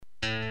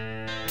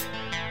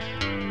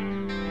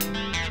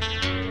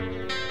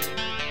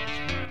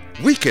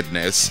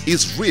Wickedness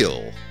is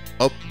real,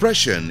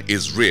 oppression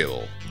is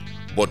real,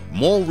 but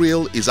more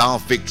real is our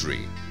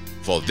victory.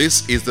 For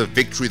this is the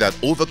victory that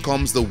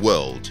overcomes the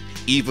world,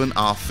 even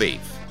our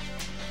faith.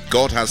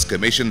 God has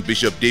commissioned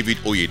Bishop David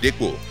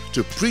Oyedepo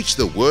to preach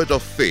the word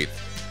of faith,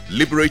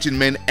 liberating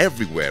men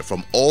everywhere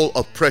from all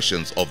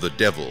oppressions of the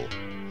devil.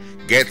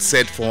 Get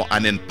set for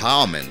an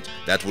empowerment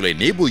that will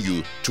enable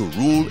you to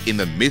rule in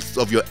the midst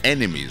of your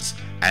enemies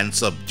and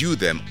subdue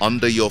them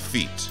under your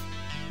feet.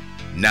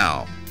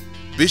 Now,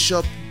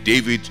 Bishop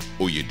David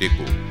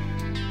Oyedepo.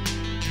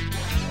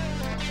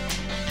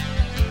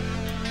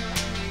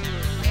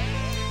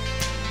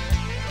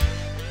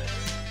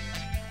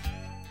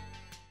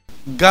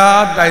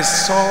 Guard thy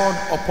sword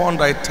upon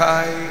thy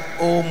thigh,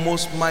 O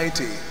most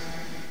mighty,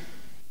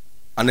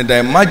 and in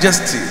thy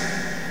majesty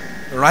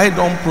ride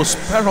on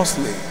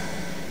prosperously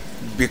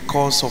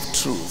because of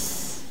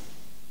truth.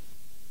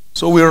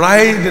 So we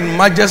ride in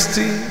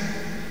majesty,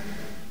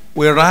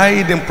 we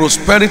ride in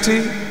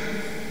prosperity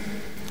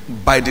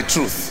by the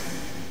truth.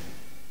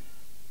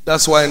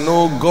 That's why I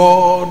know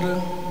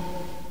God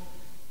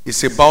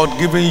is about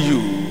giving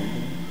you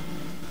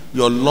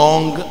your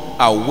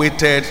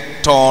long-awaited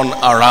turn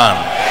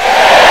around.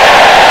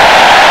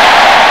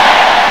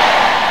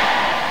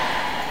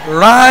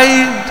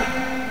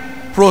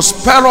 Ride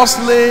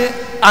prosperously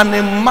and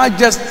in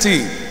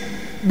majesty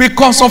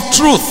because of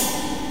truth.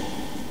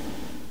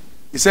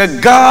 He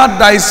said, guard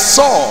thy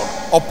sword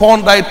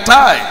upon thy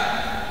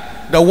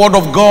thigh, the word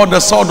of God, the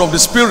sword of the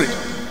Spirit.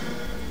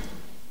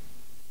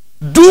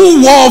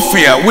 Do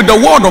warfare with the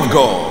word of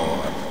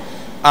God,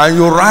 and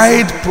you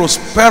ride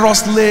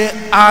prosperously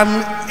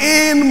and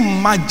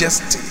in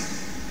majesty.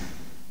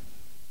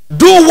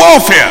 Do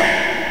warfare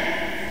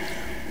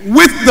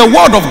with the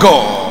word of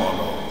God.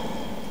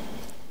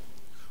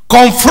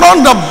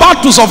 Confront the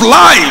battles of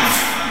life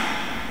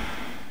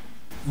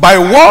by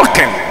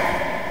walking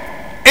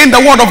in the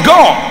word of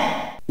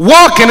God.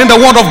 Walking in the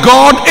word of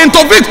God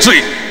into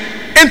victory,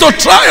 into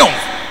triumph,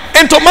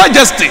 into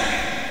majesty.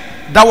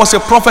 That was a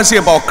prophecy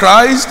about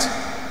Christ.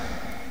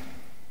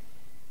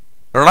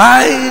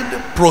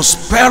 Ride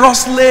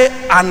prosperously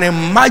and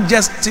in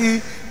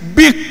majesty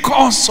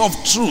because of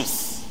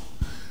truth.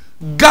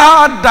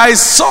 Guard thy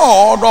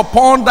sword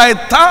upon thy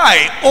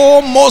thigh,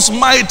 O most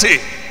mighty.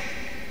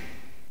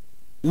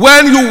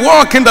 When you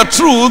walk in the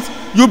truth,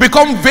 you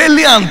become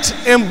valiant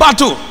in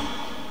battle.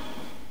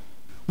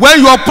 When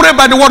you are prayed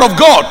by the word of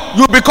God,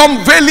 you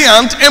become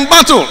valiant in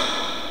battle.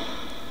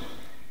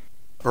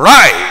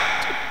 Ride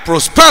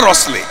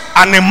prosperously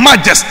and in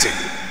majesty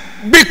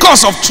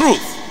because of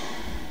truth.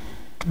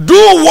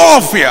 Do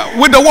warfare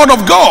with the word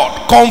of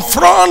God.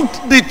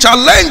 Confront the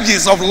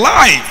challenges of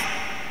life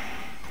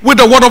with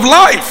the word of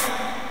life,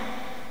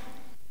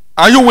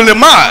 and you will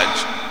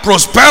emerge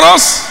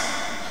prosperous.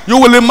 You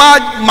will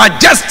emerge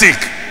majestic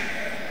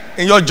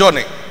in your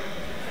journey.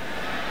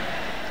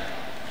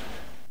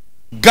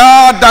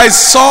 Guard thy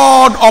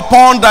sword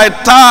upon thy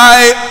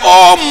thigh,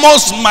 O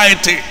most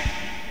mighty,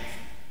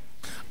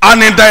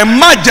 and in thy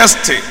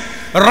majesty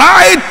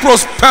ride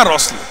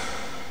prosperously.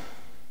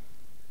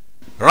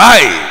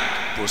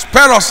 Ride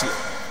prosperously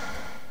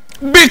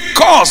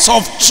because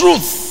of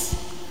truth.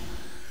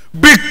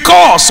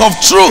 Because of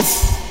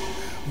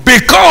truth.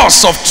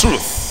 Because of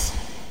truth.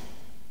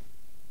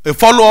 A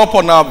follow-up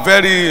on our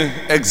very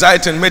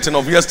exciting meeting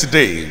of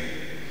yesterday.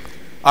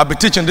 I'll be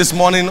teaching this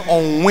morning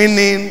on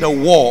winning the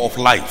war of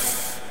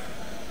life.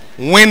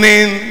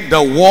 Winning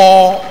the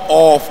war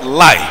of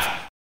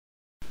life.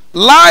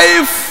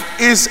 Life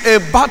is a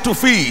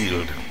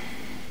battlefield.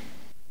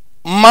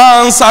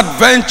 Man's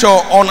adventure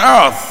on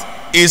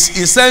earth is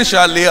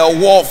essentially a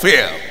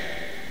warfare.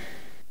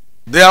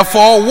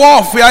 Therefore,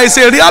 warfare is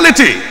a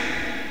reality,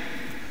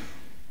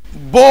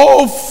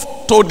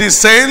 both to the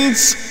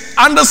saints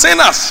and the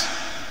sinners.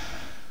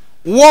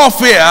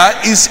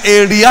 Warfare is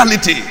a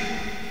reality.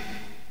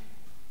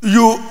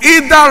 You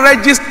either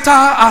register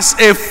as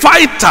a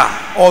fighter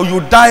or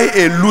you die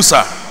a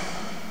loser.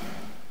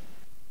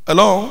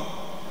 Hello?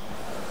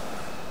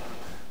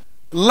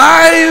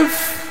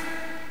 Life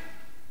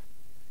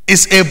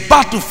is a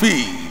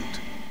battlefield.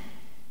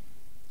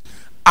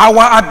 Our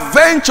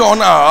adventure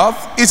on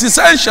earth is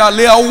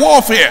essentially a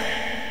warfare.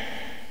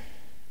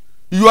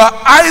 You are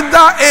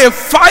either a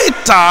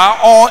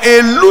fighter or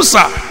a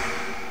loser.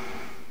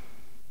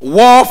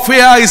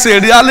 Warfare is a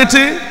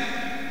reality,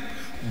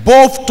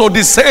 both to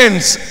the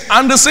saints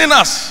and the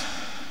sinners.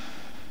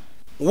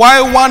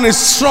 While one is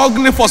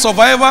struggling for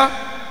survival,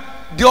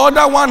 the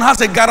other one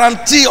has a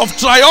guarantee of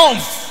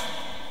triumph.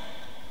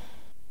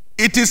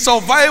 It is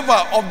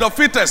survival of the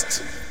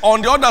fittest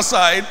on the other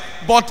side,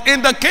 but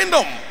in the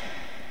kingdom,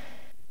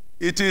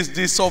 it is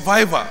the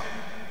survivor.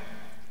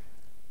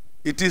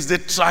 It is the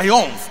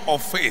triumph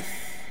of faith.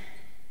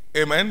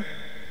 Amen.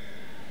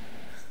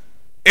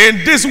 In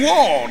this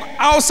world,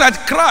 outside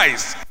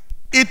Christ,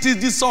 it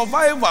is the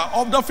survivor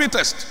of the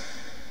fittest.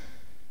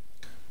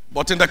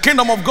 But in the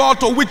kingdom of God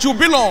to which you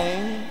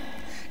belong,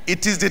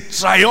 it is the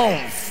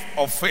triumph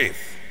of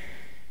faith.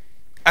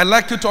 I'd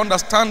like you to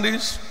understand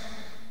this.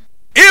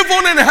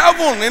 Even in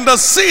heaven, in the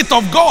seat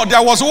of God,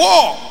 there was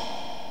war.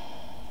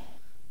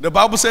 The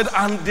Bible said,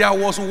 and there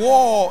was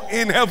war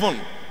in heaven.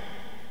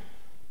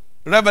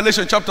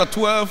 Revelation chapter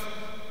 12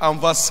 and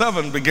verse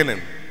 7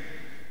 beginning.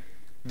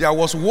 There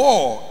was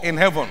war in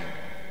heaven.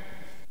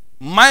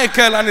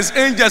 Michael and his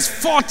angels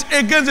fought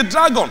against the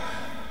dragon,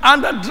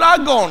 and the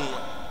dragon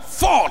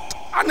fought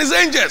and his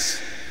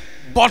angels,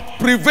 but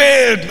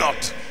prevailed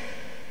not.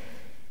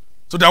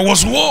 So there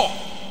was war.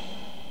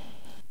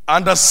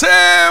 And the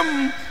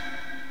same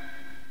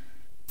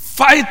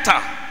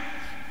fighter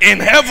in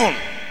heaven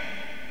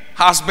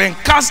has been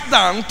cast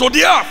down to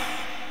the earth,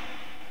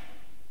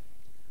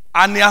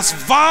 and he has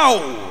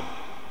vowed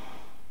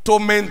to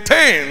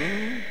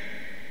maintain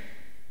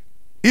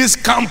his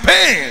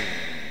campaign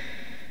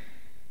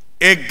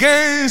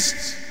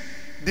against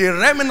the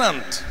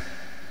remnant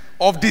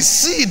of the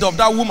seed of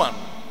that woman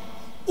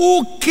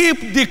who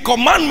keep the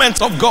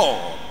commandments of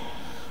God,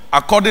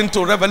 according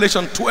to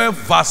Revelation 12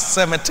 verse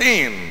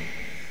 17.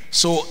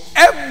 So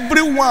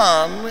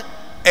everyone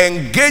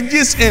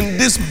engages in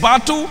this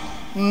battle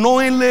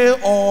knowingly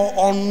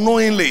or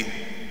unknowingly.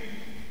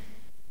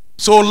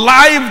 So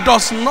life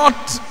does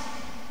not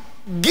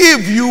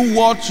give you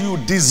what you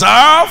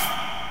deserve.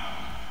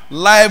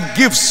 Life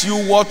gives you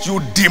what you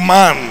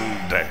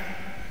demand.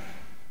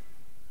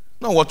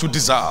 Not what you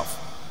deserve,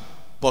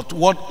 but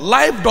what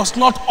life does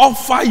not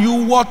offer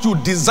you what you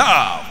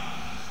deserve.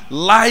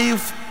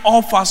 Life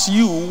offers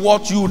you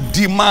what you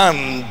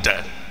demand.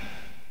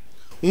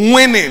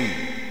 Winning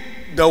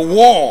the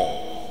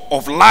war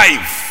of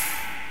life.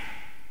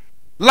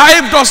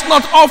 Life does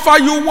not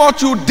offer you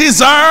what you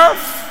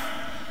deserve.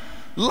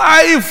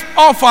 Life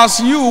offers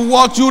you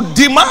what you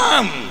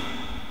demand.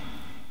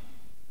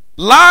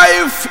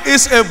 Life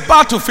is a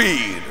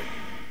battlefield.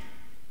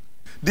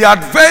 The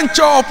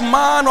adventure of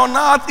man on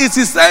earth is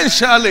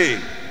essentially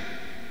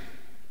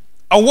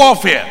a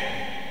warfare.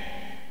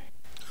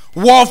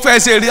 Warfare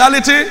is a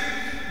reality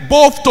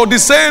both to the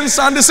saints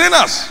and the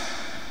sinners.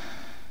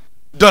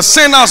 The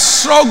sinners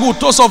struggle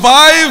to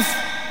survive.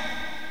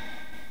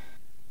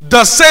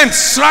 The saint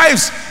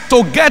strives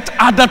to get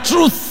at the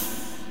truth.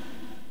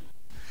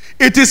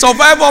 It is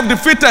survival of the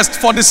fittest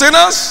for the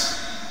sinners.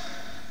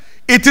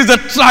 It is the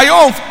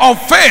triumph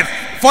of faith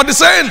for the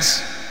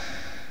saints.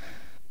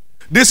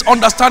 This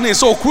understanding is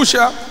so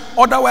crucial.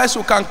 Otherwise,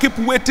 you can keep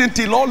waiting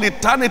till all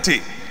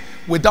eternity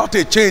without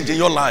a change in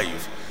your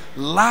life.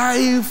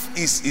 Life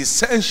is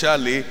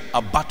essentially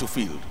a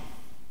battlefield.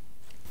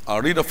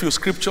 I'll read a few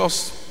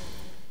scriptures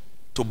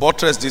to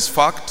buttress this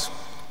fact.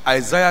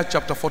 Isaiah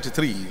chapter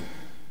 43.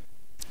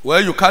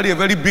 Where you carry a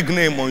very big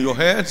name on your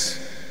head,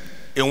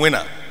 a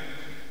winner.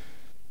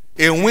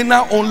 A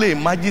winner only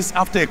emerges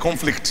after a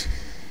conflict.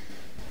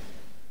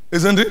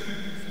 Isn't it?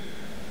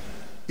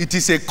 It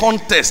is a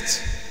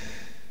contest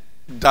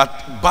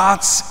that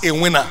births a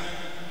winner.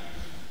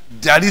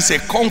 There is a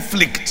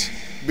conflict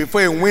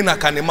before a winner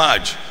can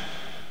emerge.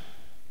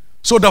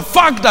 So the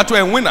fact that you're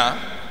a winner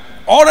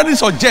already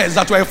suggests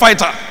that you're a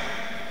fighter.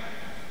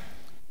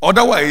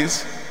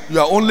 Otherwise, you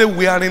are only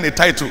wearing a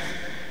title.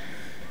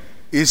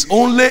 It's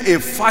only a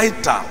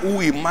fighter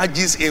who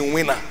emerges a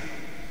winner.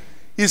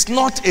 It's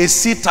not a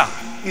sitter.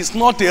 It's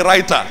not a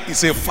writer.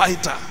 It's a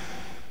fighter.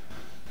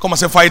 Come and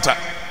say fighter.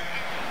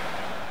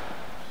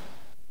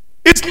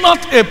 It's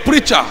not a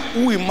preacher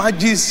who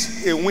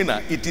emerges a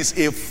winner. It is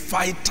a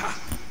fighter.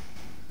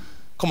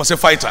 Come and say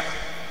fighter.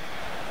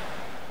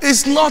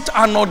 It's not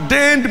an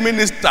ordained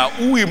minister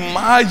who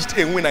emerged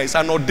a winner. It's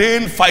an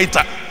ordained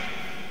fighter.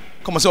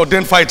 Come and say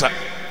ordained fighter.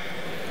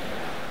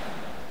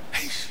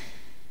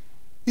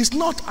 It's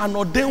not an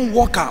ordained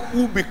worker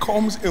who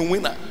becomes a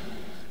winner.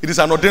 It is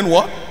an ordained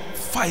what?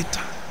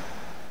 Fighter.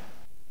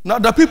 Now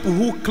the people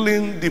who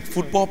clean the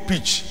football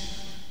pitch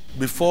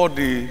before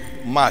the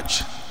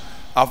match,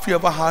 have you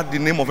ever heard the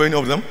name of any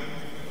of them?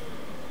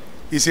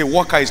 He's a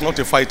worker, he's not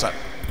a fighter.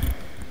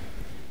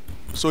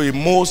 So he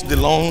mows the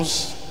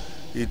lawns,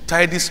 he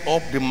tidies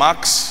up the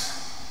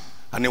marks,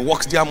 and he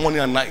works there morning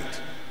and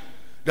night.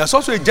 There's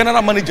also a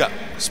general manager,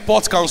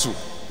 sports council.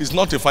 He's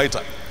not a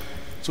fighter.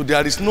 So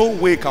there is no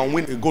way you can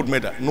win a gold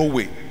medal. No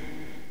way.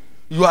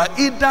 You are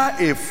either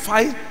a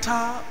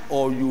fighter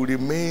or you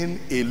remain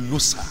a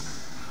loser.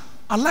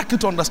 I'd like you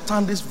to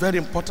understand this, very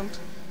important.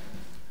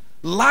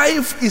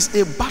 Life is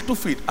a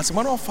battlefield. As a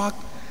matter of fact,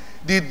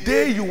 the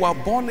day you were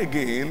born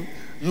again,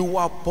 you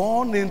were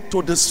born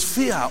into the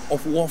sphere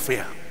of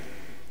warfare.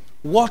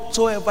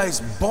 Whatsoever is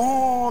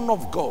born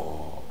of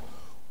God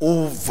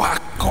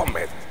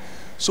overcometh.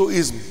 So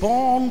he's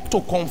born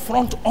to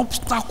confront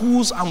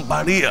obstacles and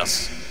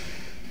barriers.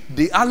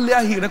 The earlier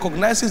he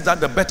recognizes that,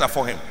 the better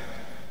for him.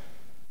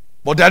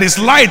 But there is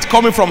light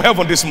coming from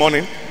heaven this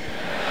morning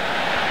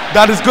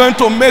that is going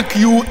to make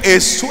you a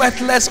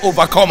sweatless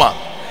overcomer.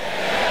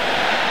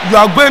 You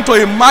are going to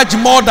emerge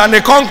more than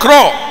a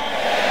conqueror.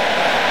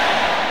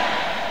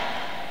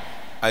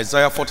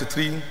 Isaiah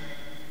 43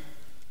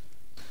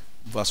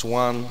 verse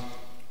 1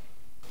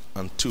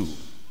 and 2.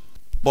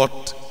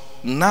 But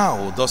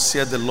Now thus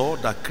saith the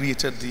Lord that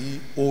created thee,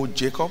 O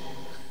Jacob,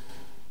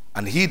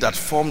 and he that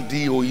formed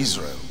thee, O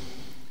Israel.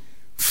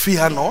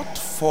 Fear not,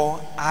 for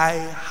I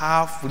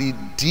have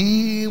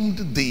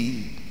redeemed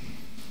thee.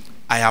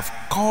 I have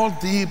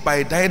called thee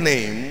by thy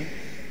name,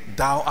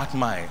 thou art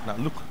mine. Now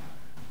look,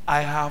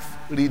 I have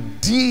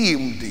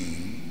redeemed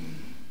thee.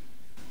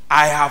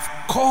 I have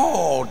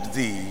called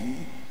thee.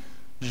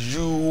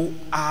 You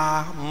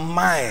are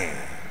mine.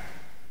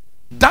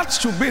 That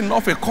should be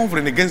enough a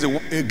covering against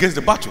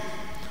the battle.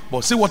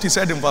 But see what he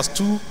said in verse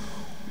 2.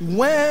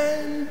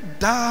 When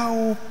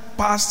thou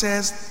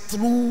passest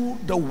through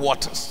the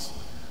waters,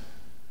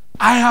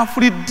 I have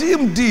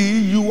redeemed thee,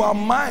 you are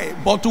mine,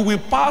 but we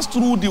pass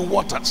through the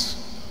waters.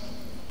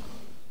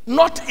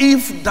 Not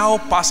if thou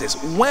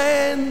passest,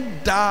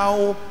 when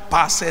thou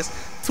passest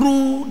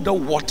through the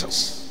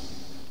waters.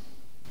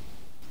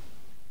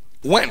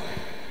 When?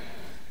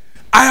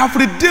 I have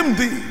redeemed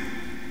thee,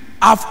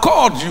 I've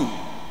called you,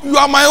 you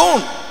are my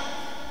own.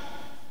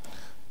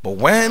 But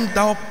when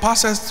thou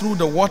passest through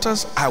the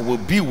waters, I will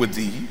be with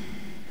thee.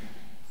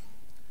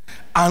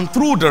 And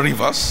through the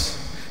rivers,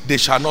 they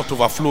shall not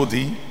overflow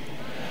thee.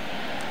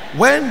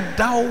 When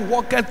thou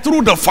walkest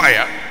through the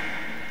fire,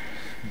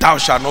 thou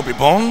shalt not be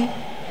burned,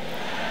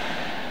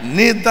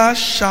 neither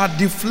shall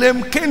the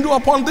flame kindle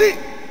upon thee.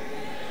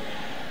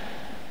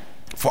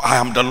 For I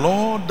am the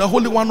Lord, the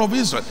Holy One of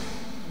Israel,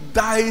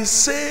 thy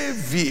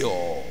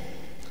Savior.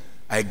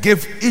 I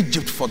gave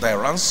Egypt for thy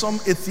ransom,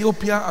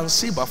 Ethiopia and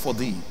Seba for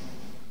thee,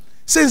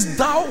 since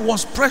thou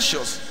wast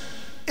precious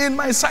in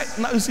my sight.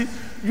 Now you see,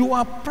 you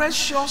are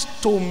precious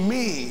to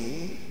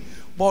me,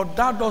 but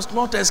that does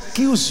not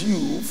excuse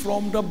you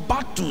from the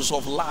battles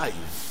of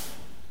life.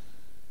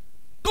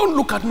 Don't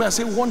look at me and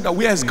say, wonder,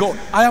 where is God?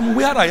 I am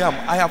where I am.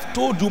 I have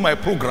told you my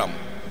program.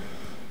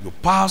 You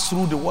pass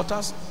through the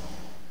waters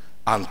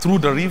and through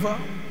the river.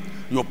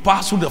 You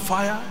pass through the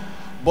fire,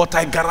 but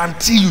I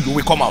guarantee you, you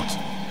will come out.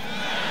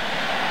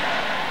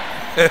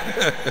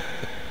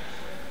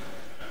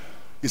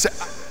 He said,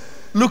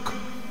 look,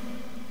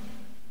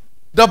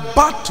 the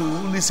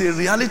battle is a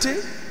reality,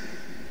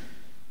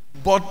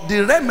 but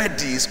the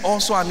remedy is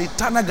also an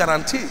eternal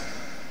guarantee.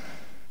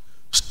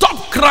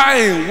 Stop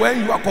crying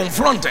when you are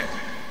confronted.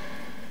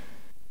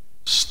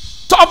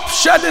 Stop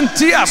shedding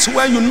tears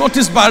when you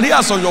notice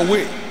barriers on your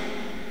way.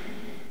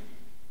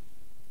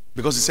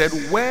 Because he said,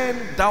 when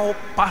thou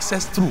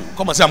passest through,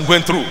 come and say, I'm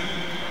going through.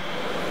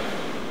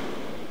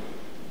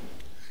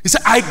 He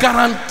said, I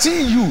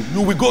guarantee you,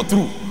 you will go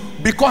through,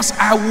 because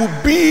I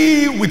will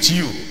be with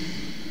you.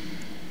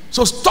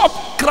 So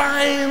stop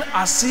crying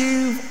as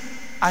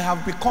if I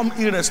have become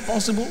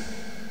irresponsible,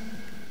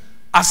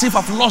 as if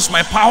I've lost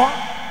my power.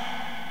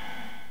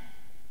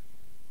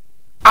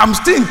 I'm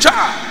still in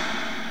charge.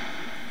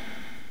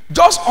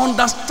 Just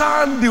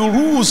understand the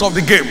rules of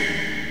the game.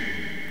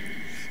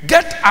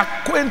 Get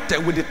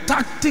acquainted with the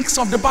tactics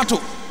of the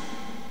battle,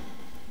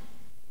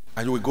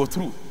 and you will go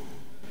through.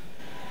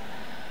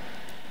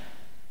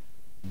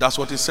 That's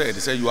what he said.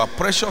 He said, you are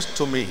precious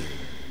to me.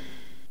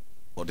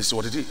 But this is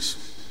what it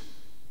is.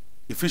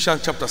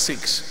 Ephesians chapter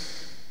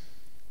 6,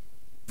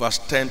 verse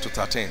 10 to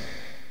 13.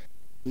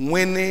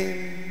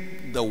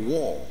 Winning the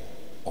war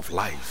of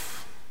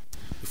life.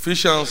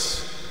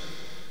 Ephesians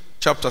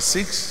chapter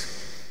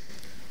 6,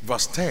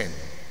 verse 10.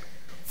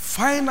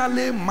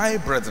 Finally, my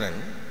brethren,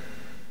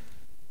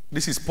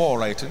 this is Paul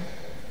writing.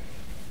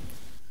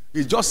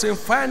 He's just saying,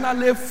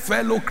 finally,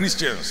 fellow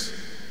Christians.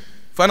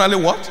 Finally,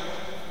 what?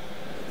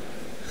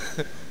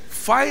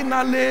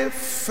 Finally,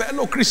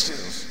 fellow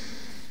Christians,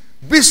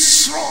 be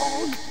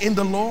strong in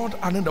the Lord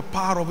and in the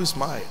power of his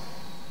might,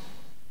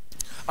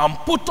 and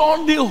put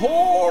on the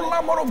whole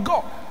armor of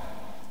God.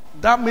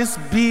 That means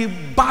be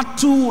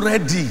battle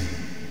ready.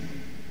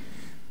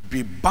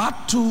 Be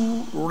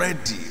battle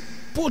ready.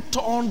 Put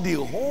on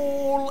the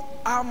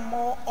whole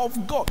armor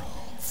of God.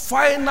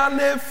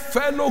 Finally,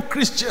 fellow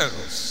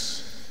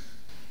Christians,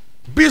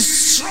 be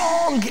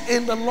strong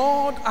in the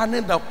Lord and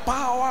in the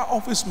power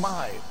of his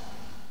might,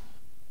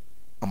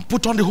 and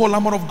put on the whole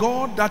armor of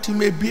God, that he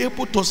may be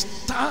able to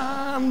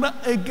stand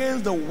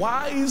against the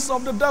wiles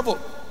of the devil.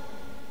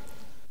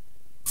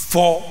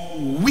 For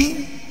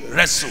we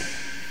wrestle.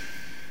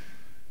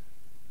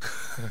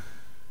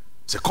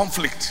 It's a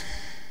conflict.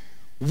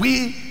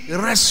 We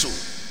wrestle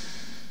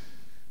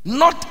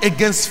not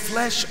against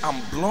flesh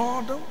and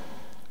blood,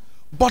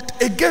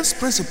 but against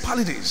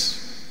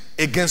principalities,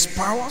 against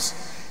powers,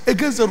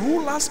 against the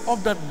rulers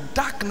of the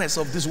darkness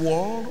of this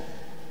world,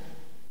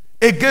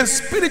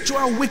 against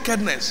spiritual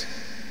wickedness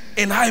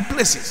in high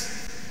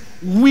places.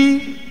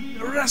 We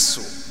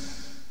wrestle.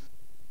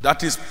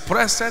 That is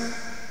present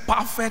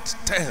perfect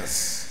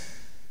tense.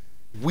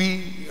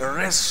 We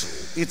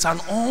wrestle. It's an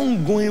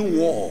ongoing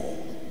war.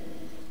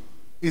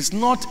 It's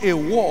not a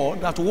war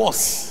that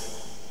was.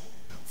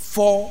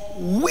 For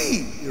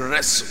we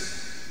wrestle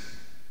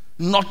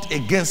not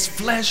against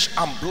flesh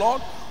and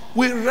blood.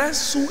 We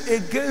wrestle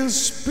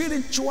against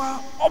spiritual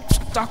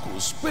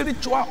obstacles,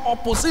 spiritual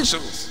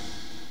oppositions.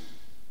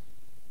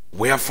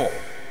 Wherefore,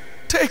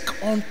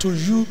 take unto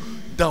you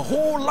the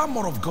whole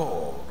armor of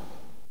God.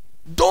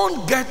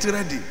 Don't get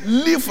ready,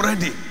 live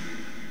ready,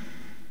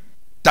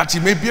 that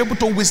you may be able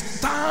to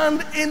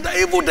withstand in the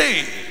evil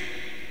day.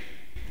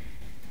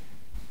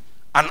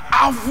 And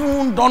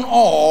having done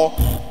all,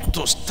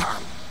 to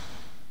stand.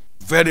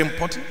 Very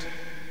important.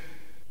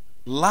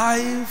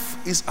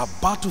 Life is a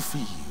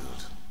battlefield.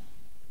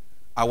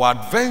 Our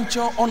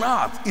adventure on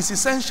earth is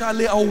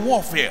essentially a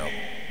warfare.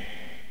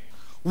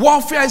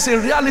 Warfare is a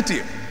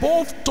reality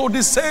both to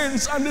the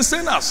saints and the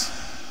sinners,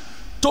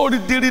 to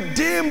the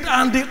redeemed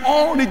and the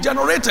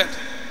unregenerated.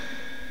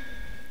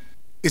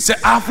 It said,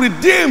 I've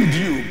redeemed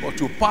you, but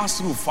you pass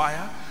through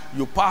fire,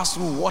 you pass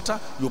through water,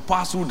 you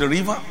pass through the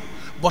river,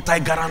 but I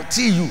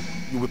guarantee you,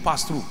 you will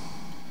pass through.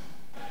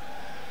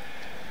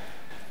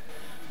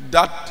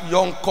 That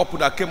young couple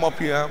that came up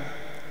here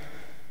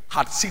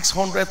had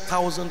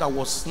 600,000 that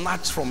was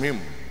snatched from him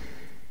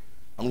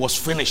and was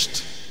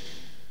finished.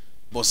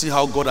 But see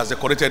how God has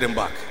decorated him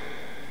back.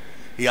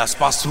 He has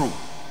passed through.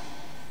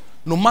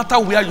 No matter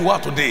where you are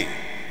today,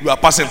 you are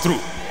passing through.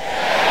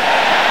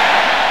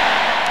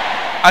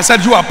 I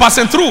said you are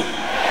passing through.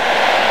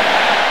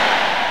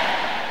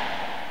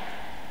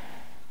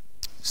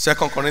 2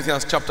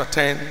 Corinthians chapter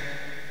 10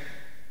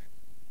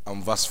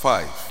 and verse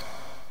 5.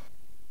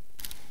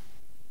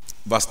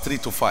 Verse 3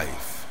 to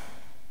 5.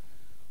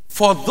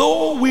 For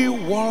though we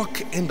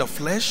walk in the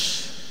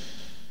flesh,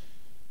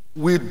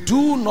 we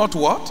do not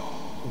what?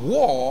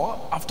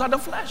 War after the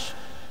flesh.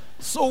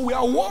 So we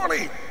are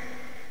warring.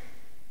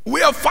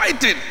 We are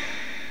fighting.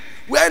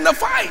 We are in the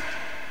fight.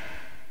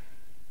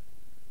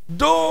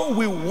 Though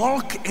we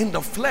walk in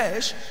the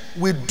flesh,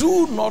 we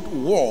do not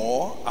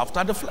war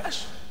after the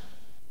flesh.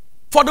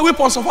 For the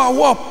weapons of our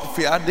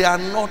warfare, they are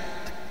not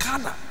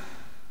carnal,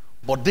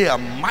 but they are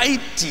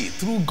mighty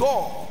through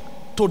God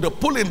to the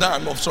pulling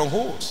down of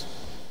strongholds,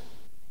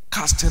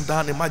 casting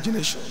down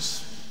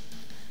imaginations,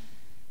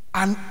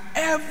 and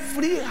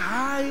every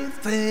high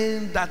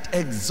thing that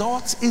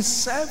exalts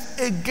itself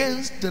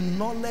against the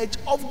knowledge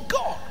of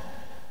God.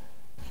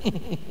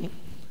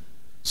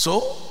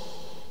 So,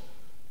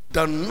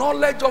 the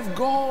knowledge of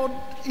God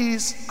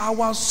is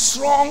our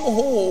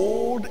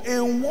stronghold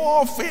in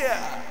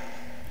warfare.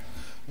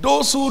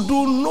 Those who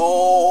do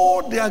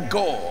know their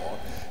God,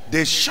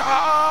 they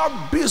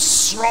shall be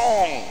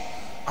strong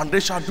and they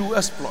shall do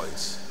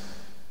exploits.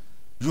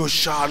 You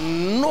shall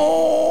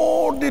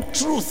know the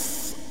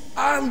truth,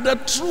 and the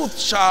truth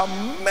shall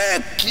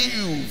make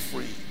you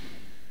free.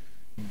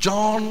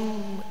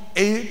 John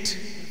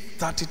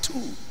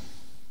 8:32.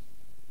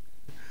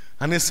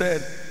 And he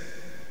said,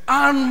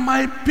 and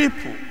my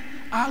people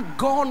are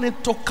gone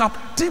into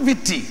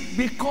captivity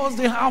because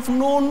they have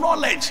no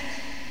knowledge.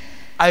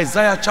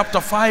 Isaiah chapter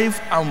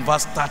 5 and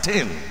verse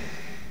 13.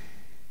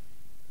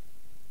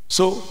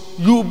 So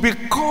you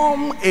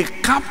become a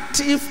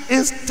captive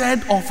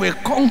instead of a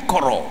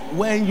conqueror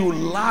when you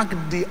lack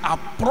the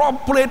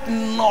appropriate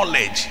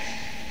knowledge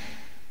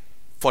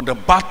for the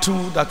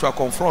battle that you are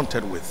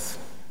confronted with.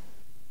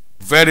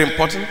 Very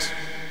important.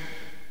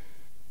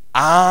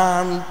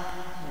 And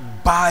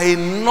by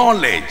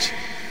knowledge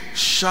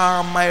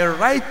shall my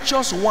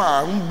righteous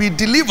one be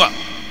delivered.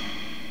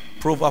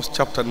 Proverbs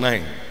chapter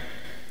 9.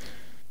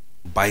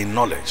 By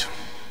knowledge.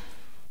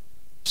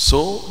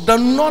 So the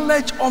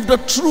knowledge of the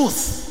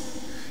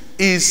truth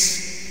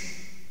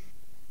is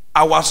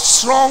our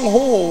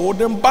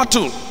stronghold in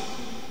battle.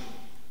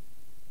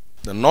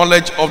 The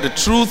knowledge of the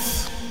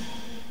truth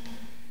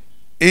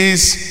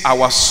is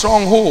our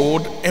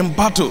stronghold in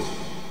battle.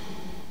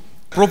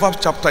 Proverbs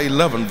chapter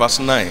 11 verse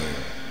 9.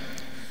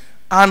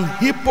 An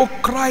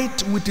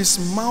hypocrite with his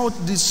mouth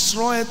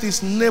destroyeth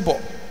his neighbor,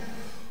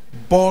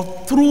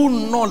 but through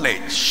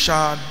knowledge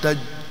shall the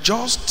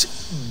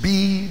just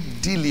be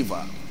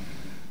delivered.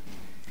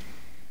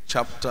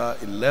 Chapter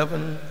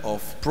 11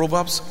 of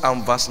Proverbs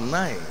and verse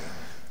 9.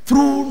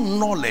 Through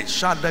knowledge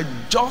shall the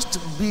just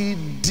be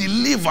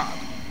delivered.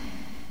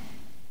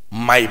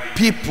 My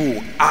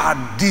people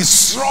are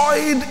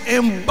destroyed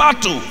in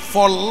battle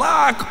for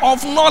lack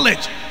of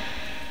knowledge.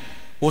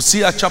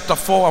 Hosea chapter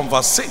 4 and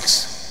verse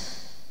 6.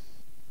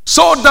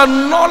 So the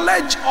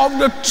knowledge of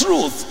the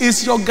truth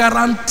is your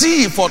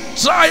guarantee for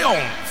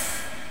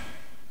triumph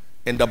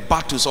in the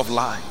battles of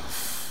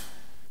life.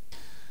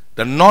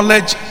 The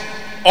knowledge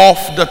of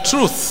the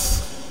truth,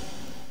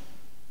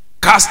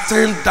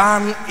 casting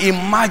down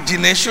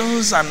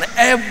imaginations and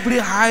every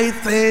high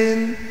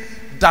thing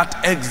that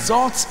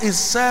exalts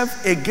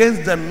itself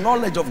against the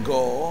knowledge of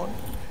God,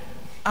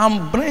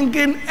 and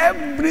bringing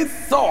every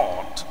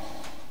thought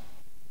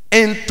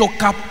into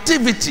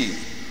captivity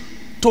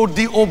to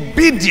the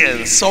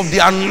obedience of the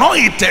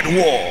anointed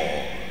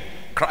one,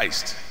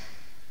 Christ.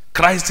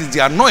 Christ is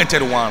the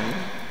anointed one,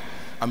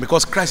 and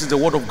because Christ is the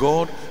word of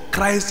God,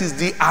 Christ is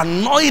the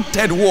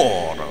anointed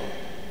word,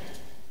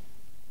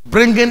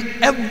 bringing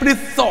every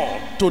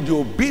thought to the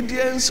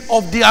obedience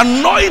of the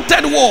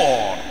anointed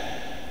word.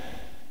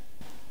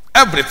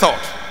 Every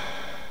thought.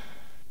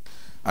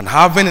 And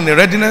having in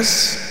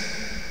readiness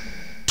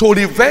to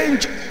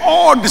revenge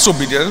all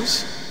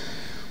disobedience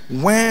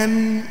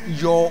when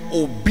your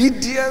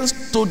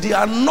obedience to the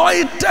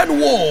anointed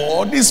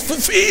word is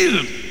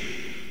fulfilled.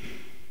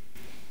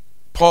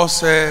 Paul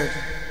said,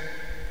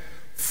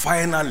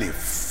 finally,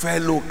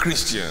 fellow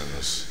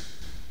Christians,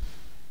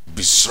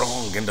 be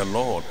strong in the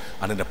Lord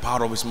and in the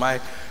power of his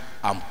might,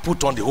 and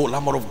put on the whole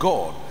armor of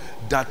God,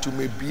 that you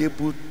may be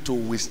able to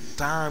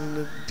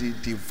withstand the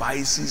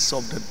devices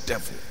of the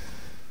devil.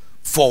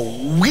 For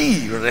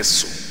we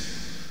wrestle.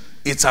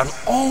 It's an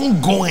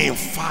ongoing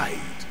fight.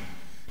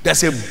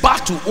 There's a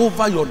battle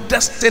over your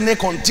destiny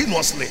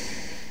continuously.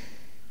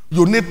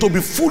 You need to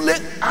be fully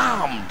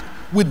armed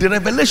with the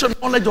revelation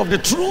knowledge of the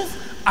truth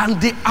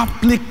and the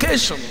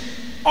application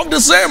of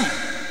the same,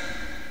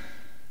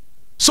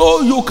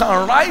 so you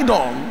can ride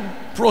on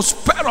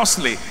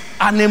prosperously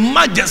and in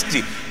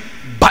majesty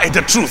by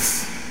the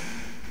truth.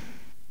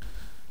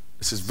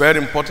 This is very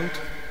important.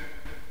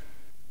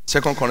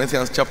 2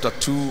 Corinthians chapter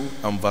 2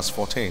 and verse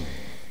 14.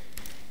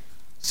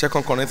 2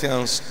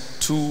 Corinthians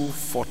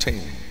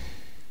 2:14.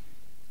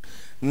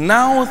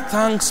 Now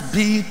thanks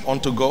be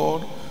unto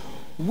God,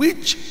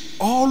 which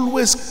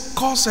always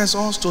causes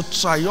us to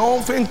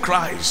triumph in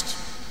Christ,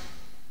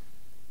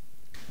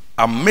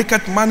 and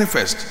maketh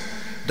manifest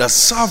the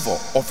savour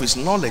of his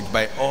knowledge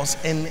by us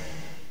in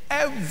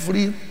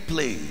every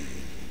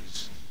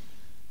place.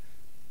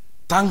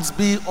 Thanks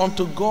be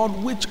unto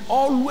God, which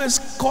always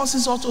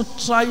causes us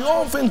to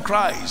triumph in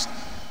Christ,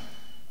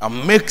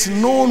 and makes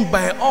known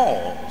by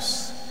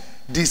us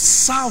the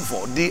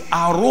savour, the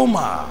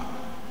aroma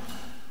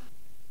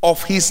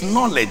of his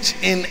knowledge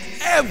in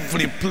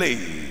every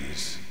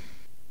place.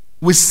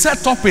 We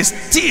set up a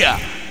steer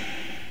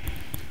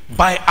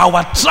by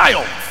our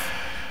triumph,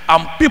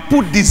 and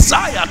people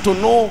desire to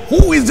know,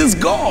 who is this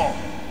God?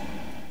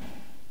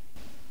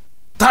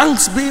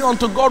 Thanks be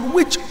unto God,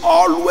 which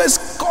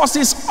always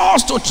causes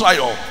us to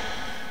triumph.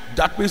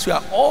 That means we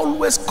are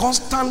always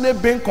constantly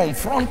being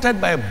confronted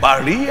by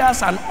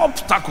barriers and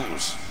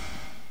obstacles,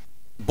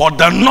 but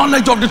the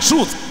knowledge of the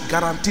truth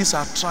guarantees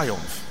our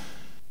triumph.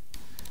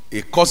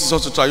 It causes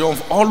us to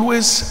triumph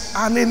always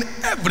and in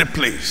every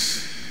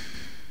place.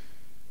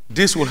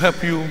 This will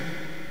help you.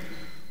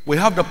 We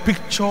have the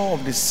picture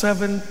of the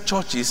 7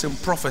 churches in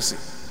prophecy.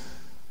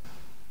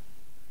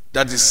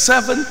 That is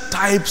 7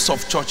 types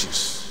of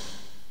churches.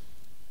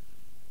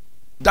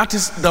 That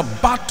is the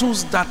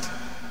battles that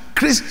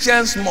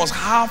Christians must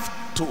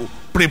have to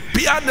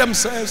prepare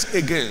themselves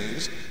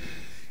against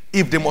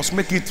if they must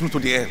make it through to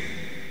the end.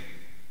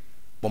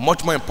 But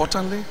much more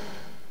importantly,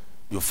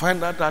 you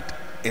find out that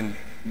in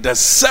the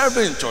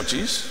 7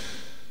 churches,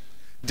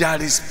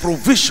 there is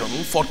provision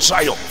for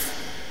triumph.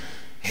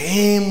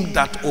 Him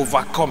that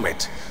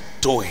overcometh,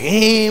 to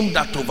him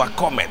that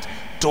overcometh,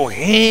 to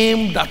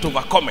him that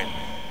overcometh.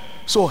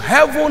 So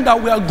heaven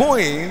that we are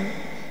going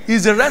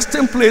is the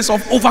resting place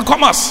of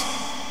overcomers.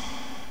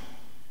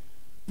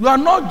 You are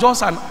not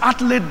just an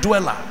earthly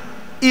dweller.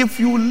 If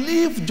you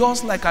live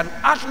just like an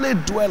earthly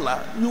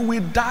dweller, you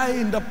will die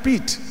in the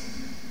pit,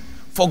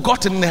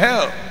 forgotten in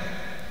hell.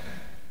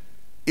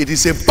 It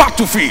is a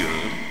battlefield,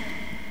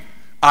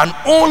 and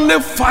only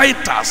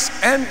fighters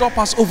end up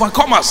as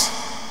overcomers.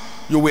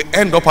 You will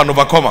end up an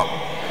overcomer.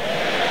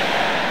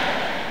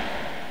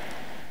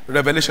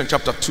 Revelation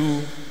chapter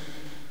 2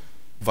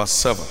 verse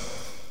 7.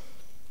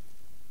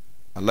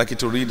 I'd like you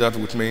to read that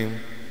with me.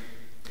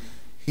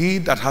 He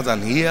that has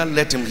an ear,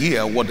 let him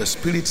hear what the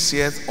Spirit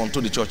saith unto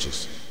the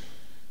churches.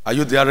 Are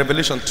you there?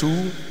 Revelation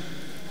 2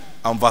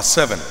 and verse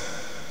 7.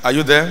 Are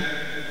you there?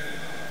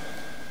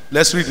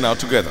 Let's read now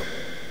together.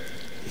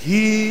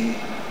 He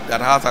that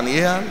hath an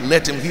ear,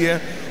 let him hear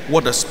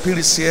what the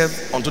Spirit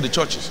saith unto the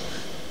churches.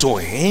 To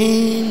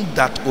him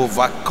that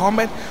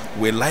overcometh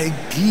will I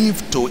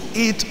give to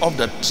eat of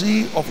the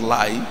tree of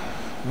life,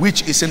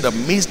 which is in the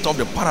midst of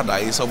the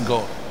paradise of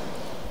God.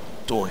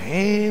 To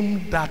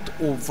him that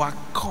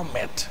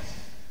overcometh.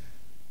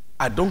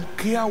 I don't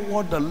care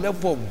what the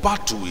level of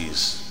battle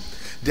is,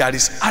 there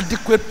is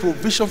adequate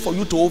provision for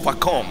you to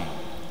overcome.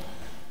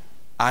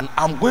 And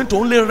I'm going to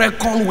only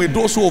reckon with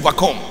those who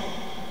overcome.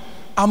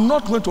 I'm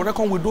not going to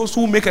reckon with those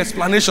who make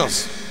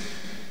explanations.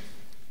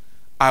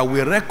 I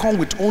will reckon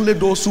with only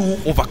those who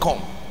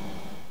overcome.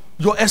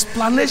 Your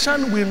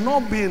explanation will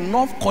not be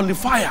enough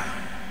qualifier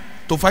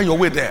to find your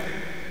way there.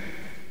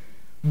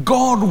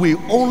 God will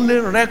only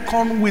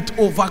reckon with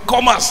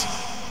overcomers.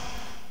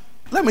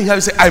 Let me hear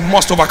you say, I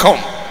must overcome.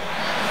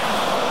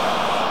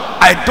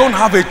 I don't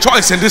have a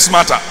choice in this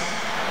matter.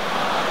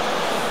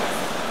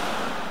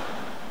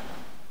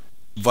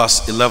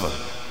 Verse 11.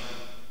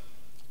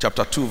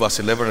 Chapter 2 verse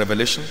 11,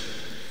 Revelation.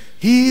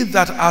 He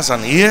that has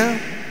an ear,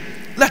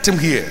 let him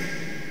hear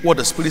what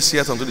the Spirit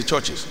saith unto the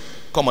churches.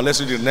 Come on, let's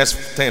read the next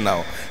thing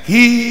now.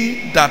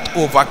 He that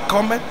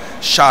overcometh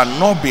shall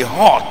not be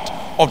hurt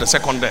of the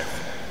second death.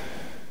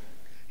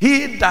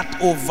 He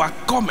that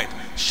overcometh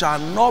shall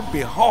not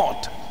be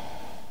hurt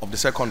of the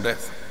second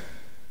death.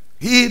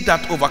 He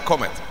that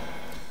overcometh.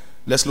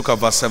 Let's look at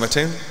verse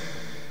 17.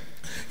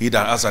 He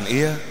that has an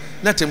ear,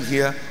 let him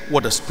hear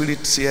what the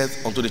Spirit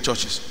saith unto the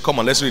churches. Come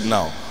on, let's read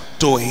now.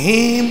 To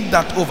him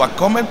that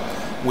overcometh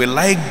will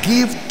I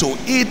give to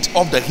eat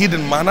of the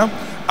hidden manna,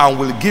 and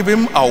will give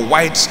him a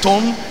white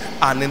stone,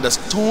 and in the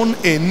stone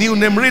a new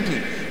name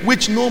written,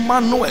 which no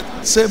man knoweth,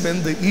 save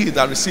he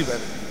that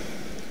receiveth.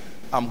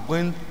 I'm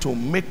going to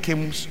make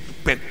him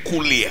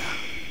peculiar.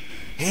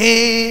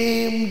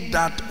 Him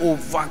that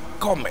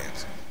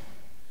overcometh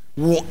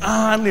will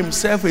earn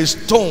himself a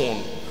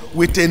stone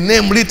with a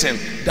name written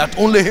that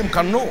only him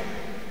can know.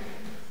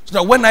 So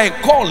that when I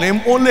call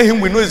him, only him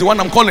will know is the one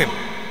I'm calling.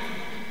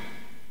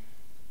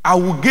 I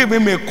will give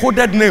him a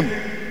coded name.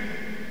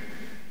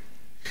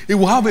 He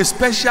will have a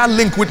special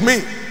link with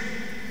me.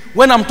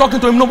 When I'm talking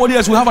to him, nobody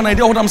else will have an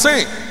idea what I'm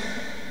saying.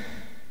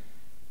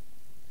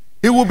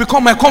 He will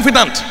become my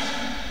confidant.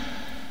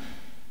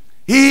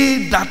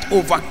 He that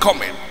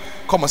overcometh.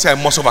 Come and say, I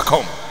must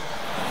overcome.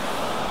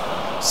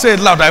 Say it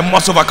loud, I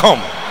must overcome.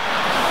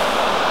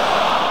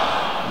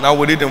 Now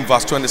we read in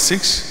verse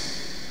 26.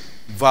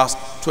 Verse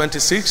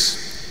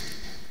 26.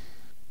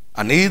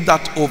 And he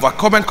that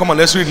overcometh, come on,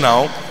 let's read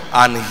now.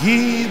 And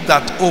he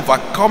that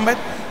overcometh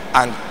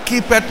and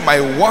keepeth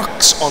my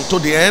works unto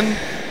the end,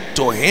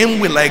 to him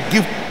will I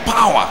give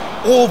power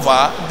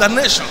over the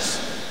nations.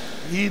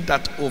 He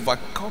that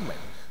overcometh,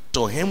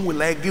 to him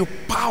will I give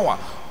power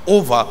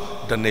over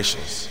the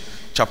nations.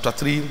 Chapter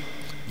 3,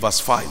 verse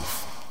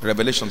 5.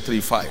 Revelation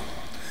 3:5.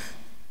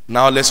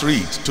 Now let's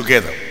read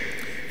together.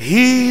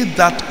 He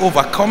that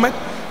overcometh,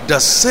 the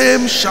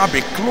same shall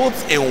be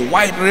clothed in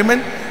white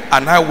raiment,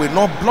 and I will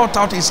not blot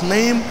out his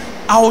name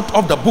out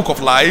of the book of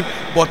life,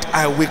 but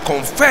I will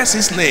confess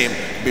his name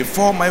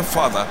before my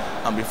Father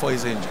and before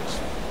his angels.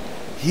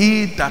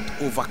 He that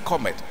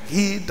overcometh,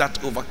 he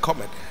that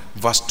overcometh.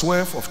 Verse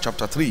 12 of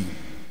chapter 3.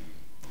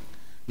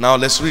 Now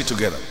let's read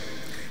together.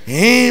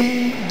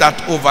 Him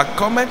that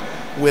overcometh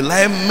will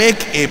I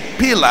make a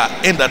pillar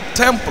in the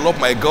temple of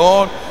my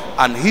God,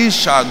 and he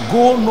shall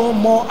go no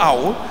more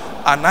out,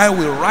 and I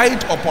will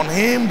write upon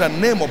him the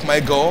name of my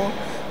God,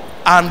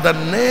 and the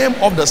name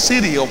of the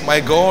city of my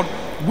God,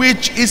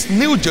 which is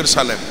New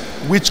Jerusalem,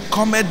 which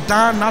cometh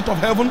down out of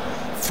heaven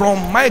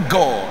from my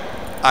God,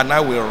 and I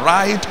will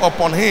write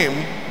upon him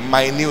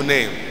my new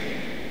name.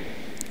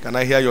 Can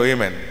I hear your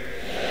amen?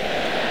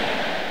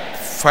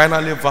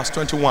 Finally, verse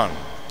 21.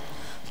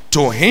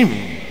 To him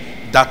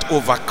that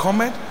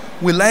overcometh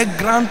will I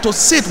grant to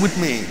sit with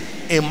me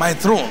in my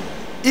throne,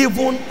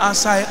 even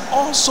as I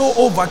also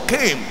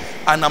overcame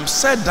and am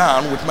set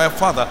down with my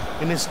Father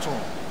in his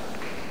throne.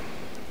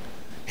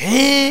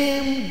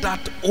 Him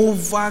that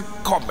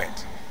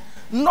overcometh,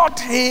 not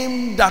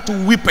him that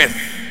weepeth,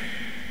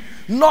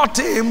 not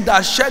him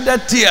that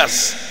sheddeth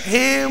tears,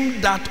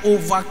 him that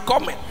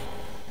overcometh,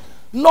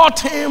 not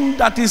him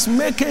that is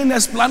making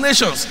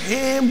explanations,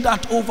 him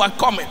that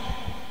overcometh,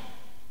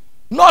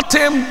 not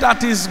him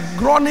that is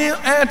groaning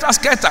et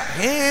asceta,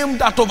 him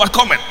that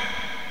overcometh.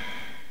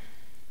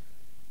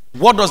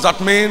 What does that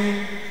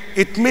mean?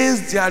 It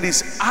means there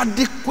is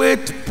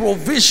adequate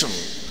provision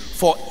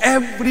for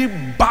every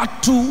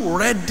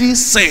battle-ready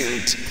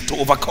saint to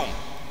overcome.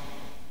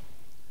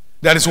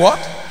 There is what?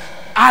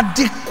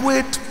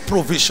 Adequate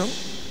provision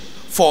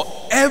for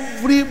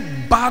every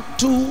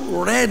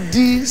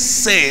battle-ready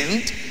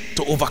saint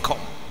to overcome.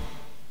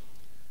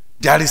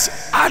 There is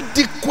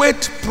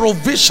adequate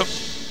provision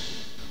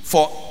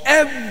for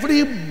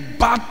every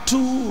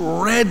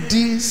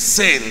battle-ready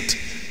saint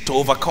to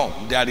overcome.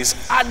 There is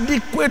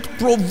adequate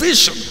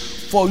provision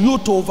for you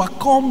to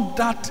overcome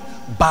that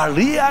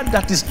barrier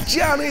that is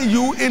staring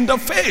you in the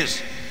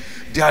face.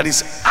 There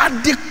is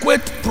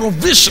adequate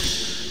provision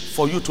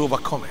for you to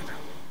overcome it.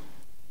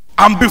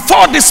 And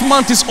before this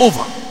month is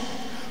over,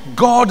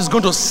 God is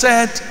going to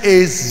set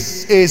a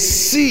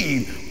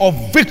seal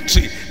of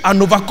victory,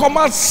 an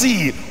overcomer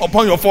seal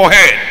upon your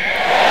forehead.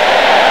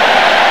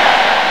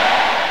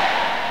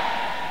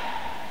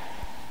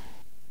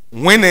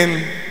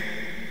 Winning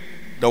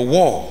the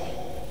war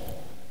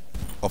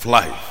of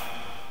life.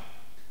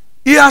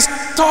 He has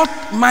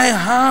taught my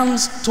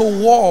hands to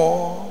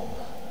war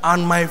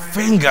and my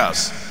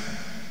fingers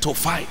to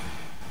fight.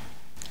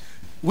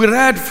 We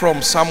read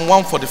from Psalm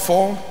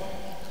 144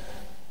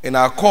 in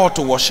our call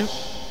to worship,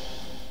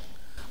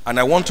 and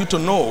I want you to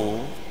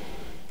know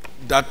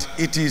that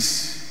it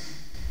is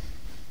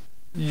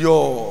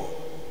your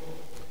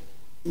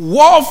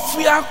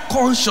warfare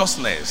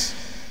consciousness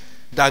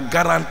that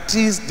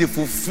guarantees the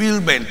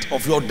fulfillment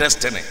of your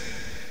destiny.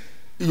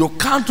 You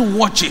can't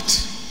watch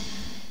it.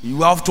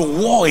 You have to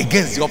war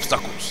against the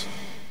obstacles.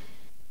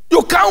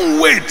 You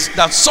can't wait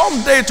that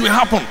someday it will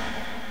happen.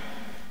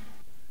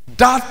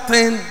 That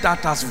thing that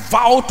has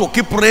vowed to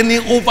keep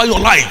reigning over your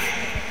life,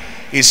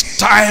 it's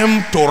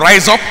time to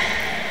rise up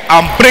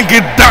and bring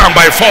it down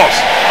by force.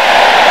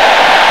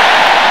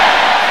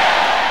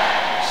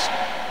 It's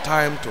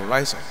time to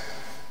rise up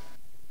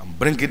and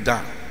bring it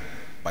down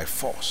by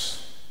force.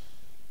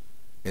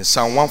 In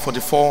Psalm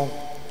 144,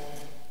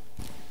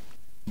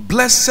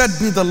 blessed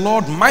be the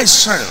Lord my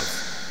strength,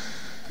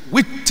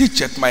 which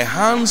teacheth my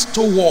hands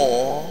to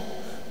war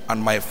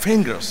and my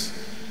fingers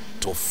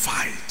to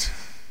fight.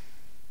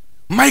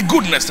 My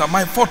goodness and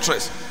my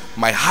fortress,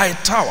 my high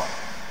tower,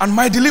 and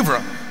my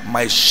deliverer,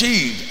 my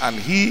shield, and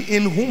he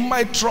in whom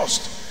I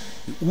trust,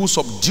 who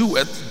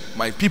subdueth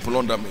my people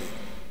under me.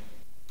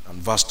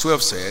 And verse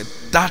 12 said,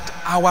 that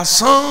our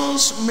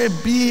sons may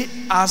be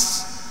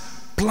as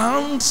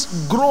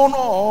plants grown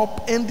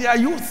up in their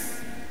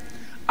youth.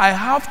 I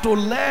have to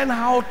learn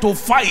how to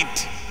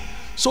fight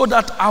so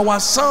that our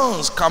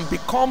sons can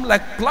become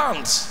like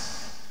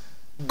plants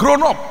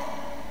grown up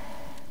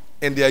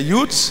in their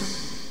youth,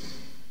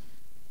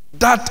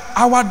 that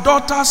our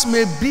daughters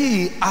may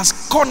be as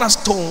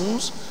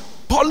cornerstones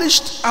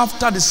polished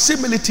after the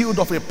similitude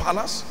of a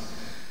palace,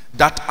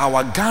 that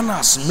our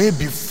garners may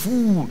be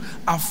full,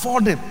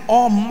 affording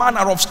all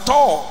manner of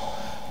store.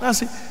 Now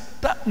see,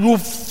 that you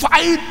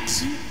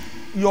fight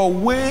your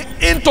way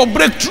into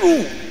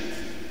breakthrough.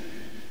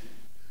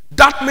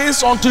 That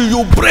means until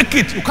you break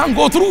it, you can't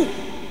go through.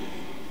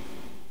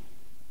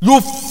 You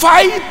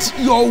fight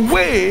your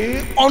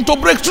way onto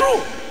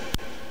breakthrough.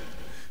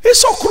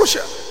 It's so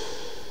crucial.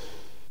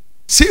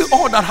 See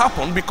all that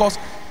happened because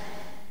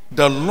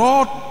the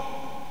Lord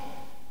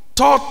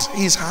taught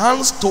his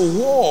hands to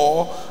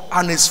war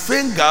and his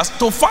fingers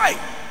to fight.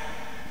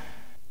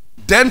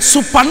 Then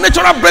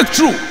supernatural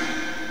breakthrough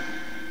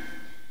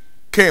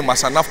came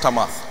as an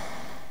aftermath.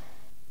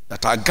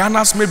 That our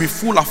garners may be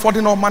full,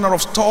 affording all manner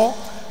of store,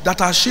 that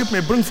our sheep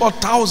may bring forth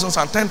thousands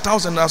and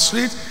 10,000 in our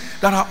streets,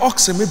 that our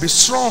oxen may be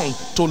strong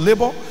to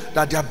labor,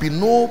 that there be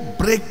no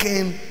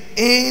breaking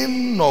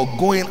in nor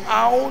going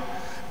out,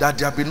 that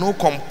there be no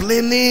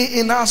complaining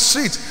in our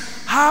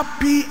streets.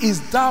 Happy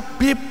is that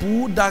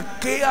people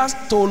that cares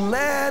to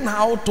learn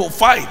how to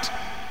fight.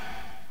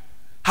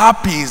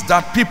 Happy is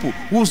that people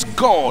whose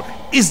God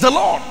is the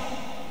Lord.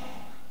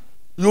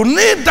 You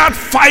need that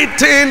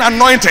fighting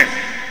anointing.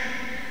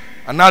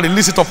 And now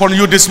release it upon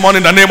you this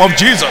morning in the name of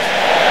Jesus.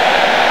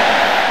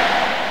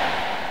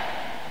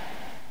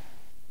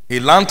 He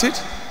learned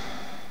it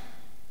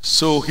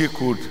so he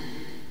could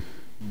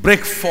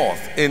break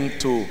forth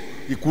into,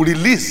 he could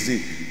release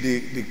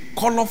the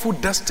colorful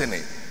destiny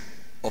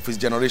of his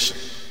generation.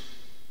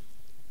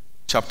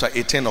 Chapter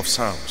 18 of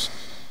Psalms.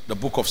 The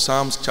book of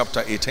Psalms,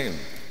 chapter 18.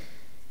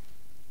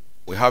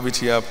 We have it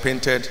here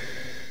painted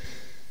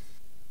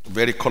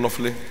very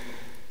colorfully.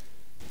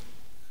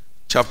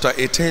 Chapter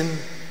 18,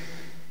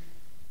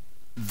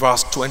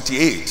 verse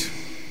 28.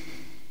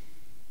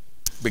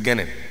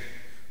 Beginning.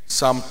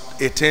 Psalm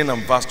 18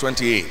 and verse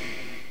 28.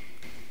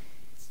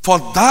 For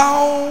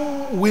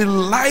thou will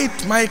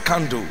light my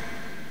candle.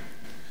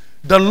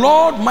 The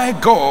Lord my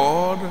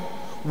God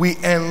will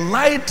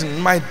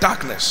enlighten my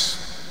darkness.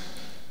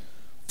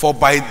 For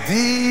by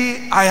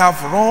thee I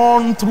have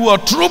run through a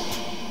troop,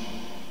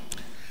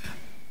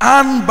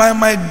 and by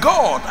my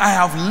God I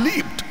have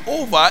leaped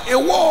over a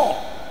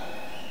wall.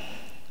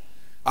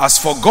 As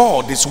for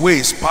God, his way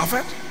is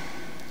perfect.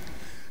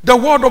 The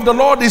word of the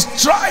Lord is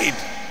tried.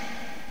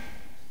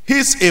 He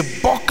is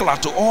a buckler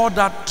to all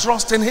that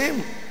trust in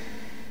him.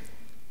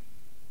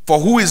 For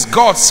who is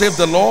God save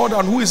the Lord,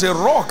 and who is a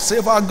rock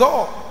save our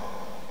God?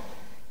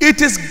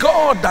 It is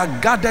God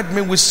that guarded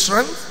me with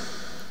strength,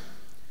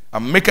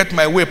 and maketh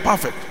my way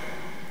perfect.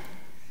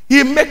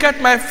 He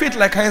maketh my feet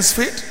like hinds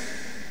feet,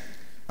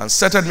 and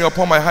setteth me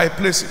upon my high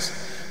places.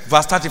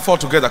 Verse 34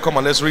 together, come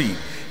on, let's read.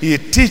 He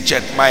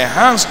teacheth my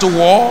hands to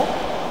war,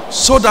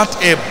 so that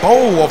a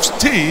bow of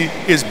steel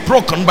is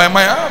broken by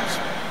my arms.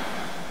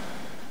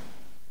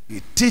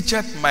 He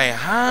teacheth my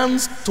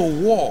hands to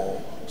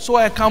war, so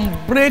I can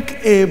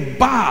break a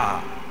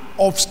bar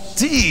of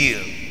steel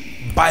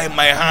by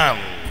my hand.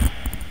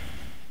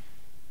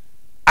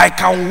 I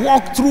can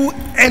walk through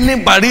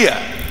any barrier.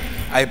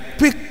 I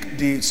pick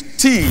the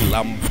steel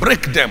and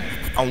break them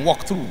and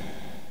walk through.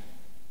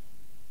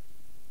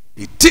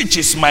 He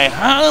teaches my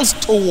hands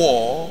to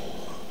war,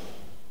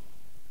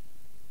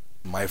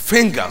 my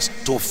fingers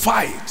to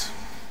fight.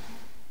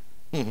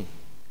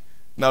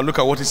 Now look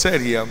at what he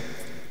said here.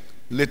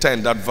 Later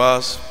in that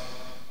verse,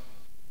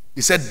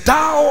 he said,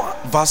 thou,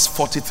 verse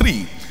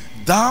 43,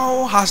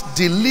 thou hast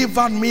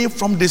delivered me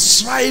from the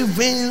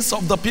strivings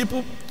of the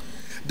people.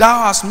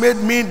 Thou hast made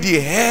me the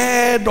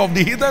head of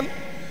the heathen,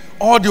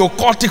 all the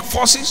occultic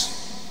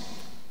forces,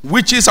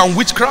 witches and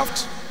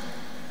witchcraft.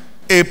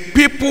 A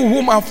people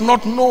whom I have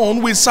not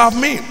known will serve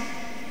me.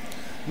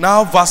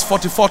 Now verse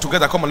 44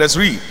 together, come on, let's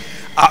read.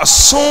 As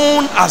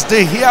soon as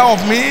they hear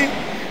of me,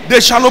 they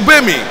shall obey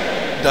me.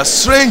 The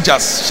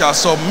strangers shall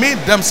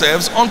submit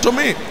themselves unto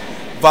me.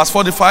 Verse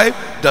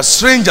 45, the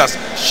strangers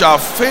shall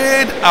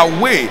fade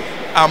away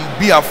and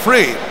be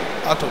afraid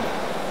out of me.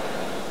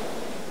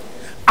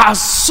 As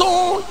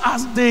soon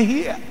as they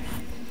hear.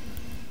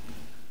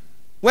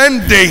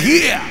 When they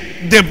hear,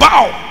 they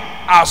bow.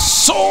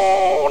 As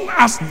soon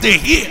as they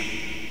hear.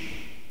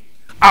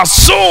 As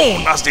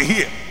soon as they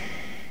hear.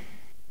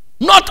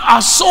 Not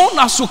as soon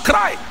as you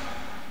cry.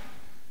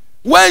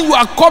 When you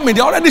are coming,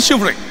 they're already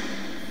shivering.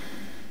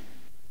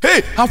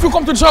 Hey, have you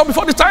come to the church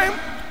before the time?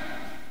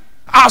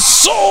 As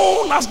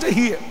soon as they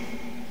hear.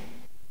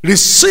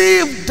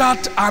 Receive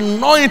that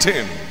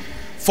anointing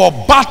for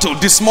battle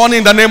this morning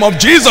in the name of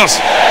Jesus.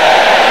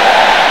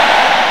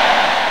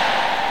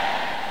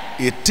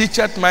 He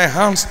teacheth my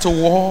hands to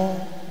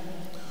war,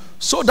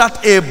 so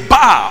that a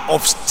bar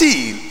of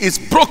steel is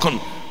broken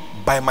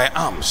by my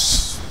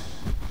arms.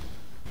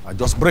 I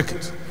just break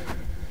it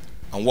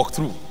and walk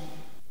through.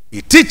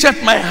 He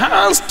teacheth my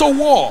hands to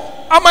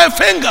war and my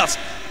fingers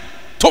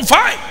to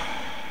fight.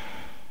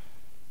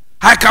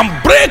 I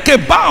can break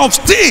a bar of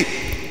steel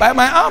by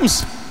my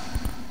arms.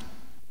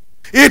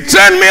 He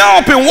trained me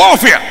up in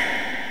warfare.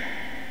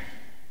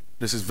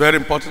 This is very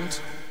important.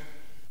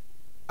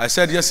 I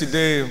said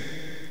yesterday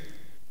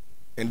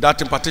in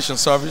that impartition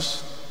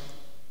service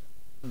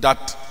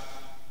that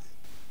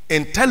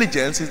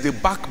intelligence is the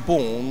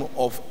backbone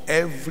of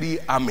every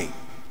army.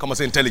 Come on,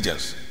 say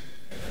intelligence.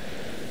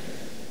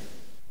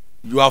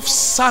 You have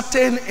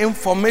certain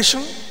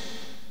information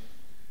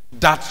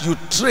that you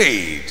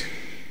trade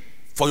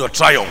for your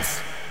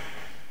triumph.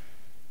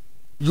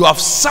 You have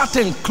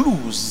certain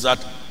clues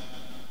that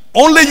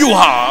only you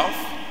have,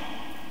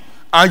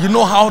 and you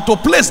know how to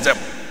place them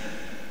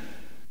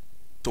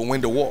to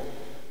win the war.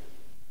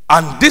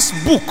 And this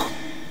book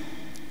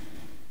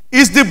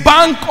is the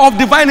bank of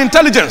divine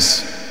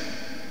intelligence.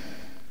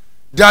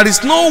 There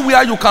is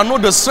nowhere you can know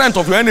the strength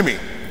of your enemy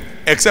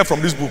except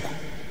from this book.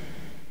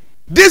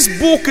 This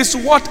book is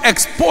what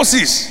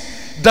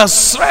exposes the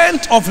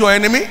strength of your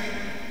enemy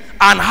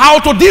and how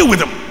to deal with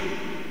them.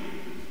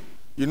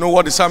 You know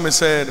what the psalmist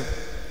said?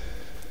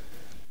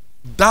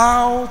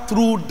 Thou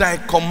through thy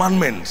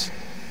commandments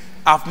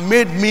have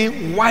made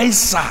me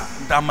wiser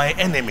than my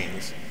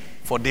enemies,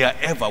 for they are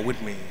ever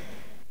with me.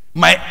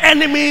 My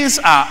enemies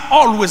are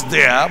always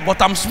there, but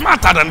I'm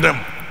smarter than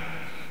them.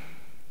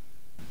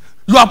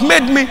 You have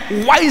made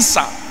me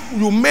wiser.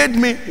 You made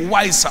me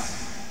wiser.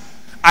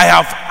 I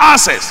have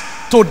access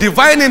to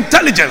divine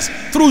intelligence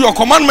through your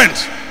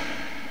commandments,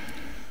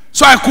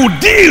 so I could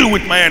deal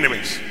with my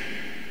enemies.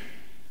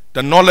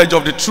 The knowledge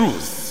of the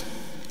truth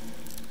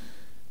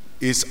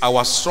is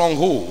our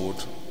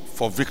stronghold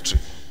for victory.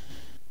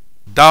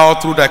 Thou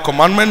through thy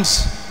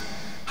commandments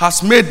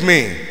hast made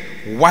me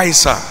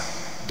wiser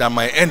than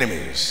my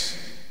enemies.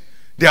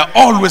 They are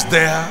always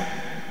there,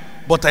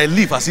 but I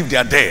live as if they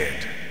are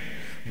dead,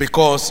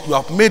 because you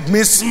have made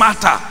me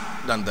smarter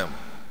than them.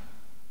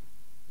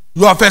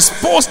 You have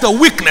exposed the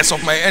weakness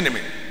of my enemy.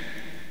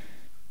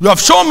 You have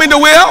shown me the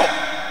way out.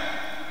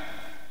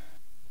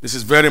 This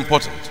is very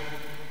important.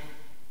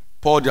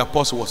 Paul the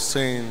apostle was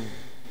saying,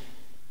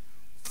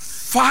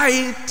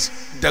 fight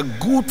the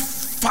good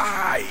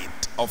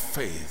fight of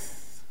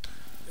faith.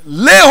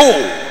 Lay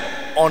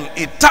hold on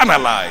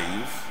eternal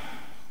life,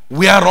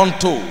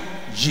 whereunto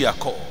ye are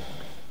called.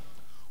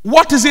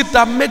 What is it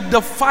that makes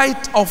the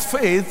fight of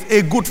faith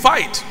a good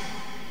fight?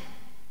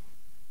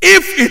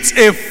 If it's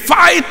a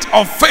fight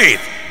of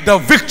faith, the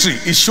victory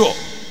is sure.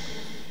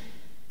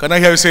 Can I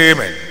hear you say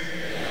amen?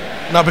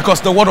 Amen. Now,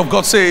 because the word of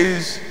God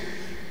says,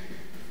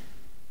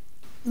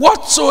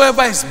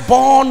 whatsoever is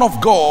born of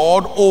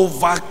God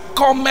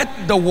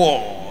overcometh the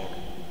world.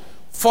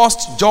 1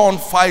 John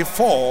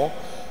 5:4.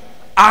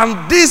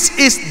 And this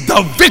is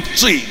the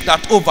victory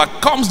that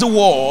overcomes the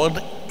world,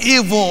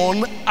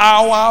 even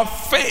our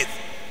faith.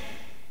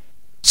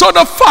 So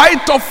the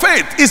fight of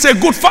faith is a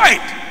good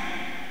fight,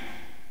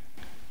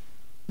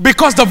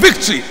 because the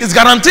victory is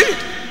guaranteed.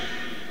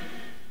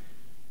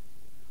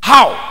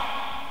 How?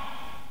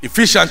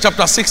 Ephesians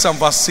chapter 6 and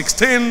verse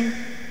 16.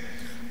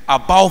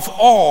 Above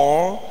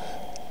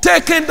all,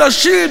 taking the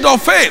shield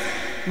of faith,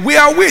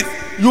 wherewith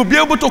you'll be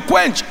able to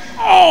quench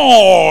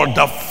all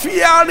the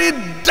fiery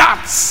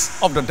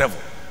darts of the devil.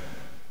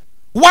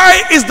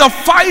 Why is the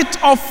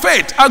fight of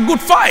faith a good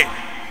fight?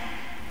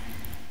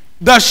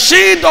 The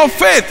shield of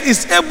faith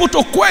is able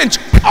to quench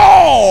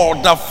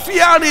all the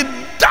fiery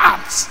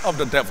darts of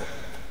the devil.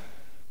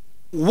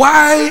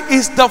 Why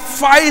is the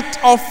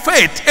fight of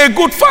faith a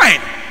good fight?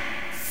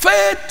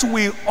 Faith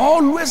will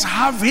always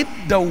have it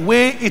the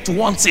way it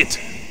wants it,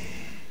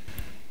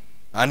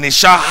 and it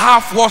shall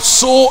have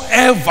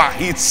whatsoever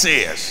it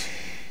says.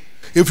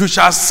 If you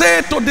shall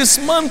say to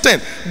this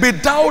mountain, be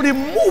thou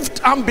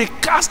removed and be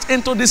cast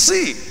into the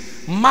sea,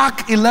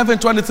 Mark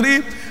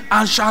 11:23,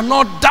 and shall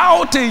not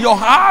doubt in your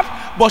heart,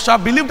 but shall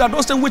believe that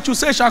those things which you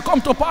say shall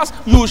come to pass,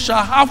 you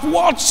shall have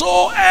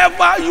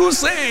whatsoever you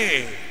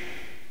say.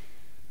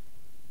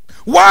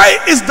 Why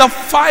is the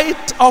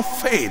fight of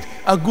faith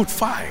a good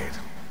fight?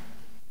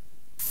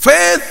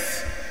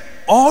 Faith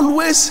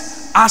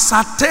always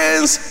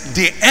ascertains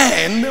the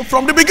end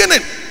from the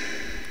beginning.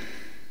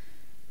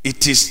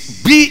 It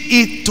is, be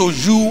it to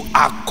you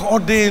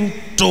according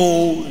to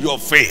your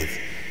faith.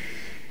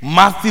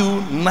 Matthew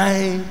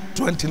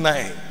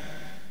 9:29.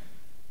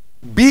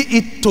 Be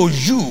it to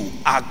you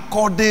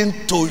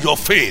according to your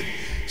faith.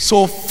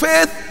 So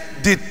faith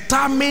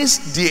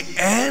determines the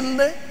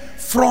end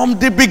from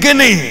the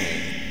beginning.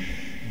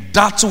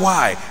 That's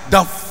why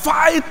the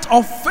fight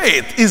of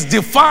faith is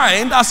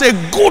defined as a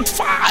good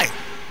fight.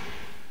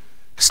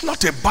 It's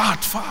not a bad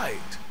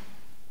fight.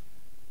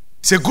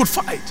 It's a good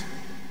fight.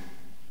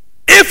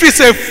 If it's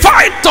a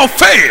fight of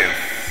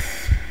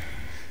faith,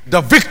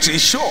 the victory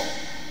is sure.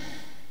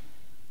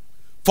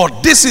 For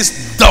this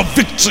is the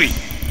victory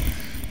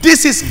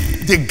This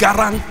is the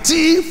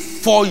guarantee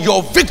for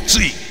your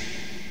victory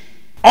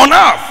on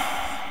earth,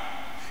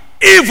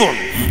 even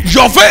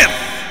your faith.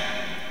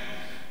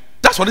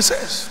 That's what it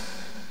says.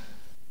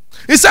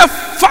 It said,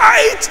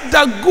 fight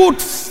the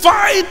good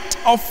fight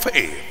of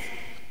faith.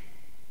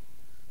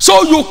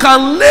 So you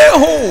can lay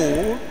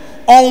hold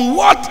on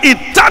what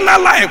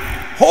eternal life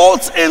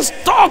holds in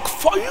stock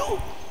for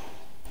you.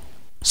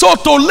 So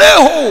to lay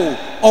hold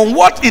on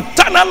what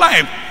eternal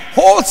life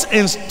holds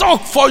in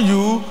stock for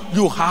you,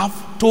 you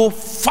have to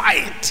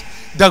fight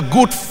the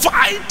good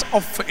fight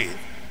of faith,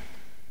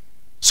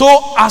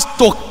 so as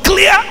to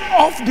clear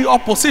off the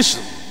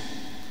opposition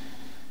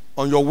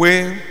on your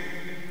way,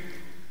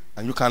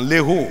 and you can lay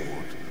hold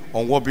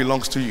on what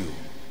belongs to you.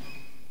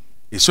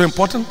 It's so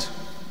important.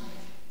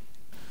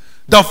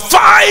 The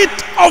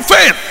fight of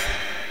faith.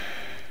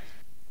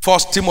 1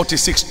 Timothy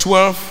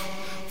 6:12.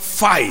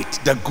 Fight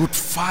the good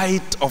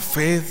fight of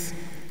faith.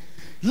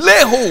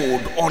 Lay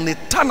hold on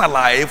eternal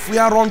life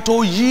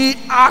whereunto ye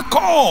are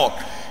called.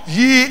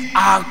 Ye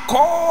are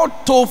called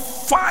to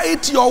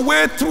fight your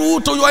way through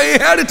to your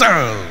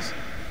inheritance.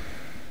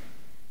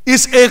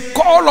 It's a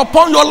call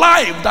upon your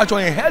life that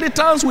your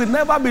inheritance will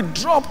never be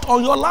dropped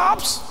on your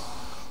laps.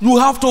 You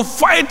have to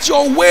fight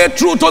your way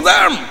through to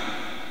them.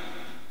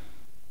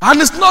 And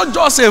it's not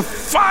just a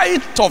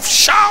fight of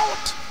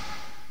shout,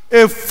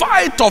 a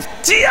fight of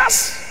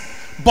tears,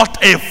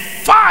 but a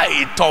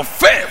fight of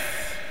faith.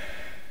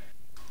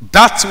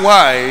 That's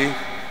why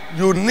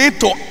you need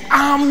to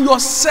arm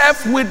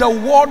yourself with the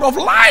word of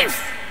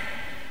life,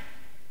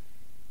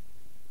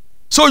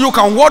 so you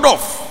can ward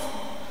off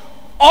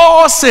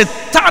all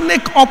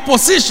satanic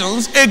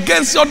oppositions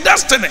against your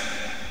destiny.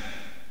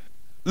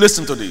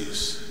 Listen to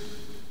this.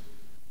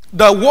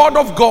 The word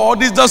of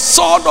God is the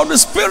sword of the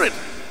Spirit,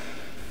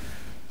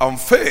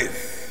 and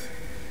faith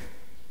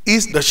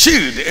is the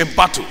shield in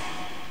battle.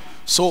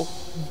 So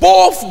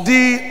both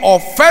the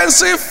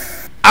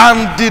offensive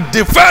and the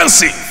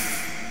defensive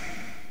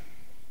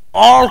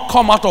all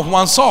come out of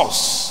one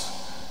source.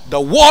 The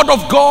word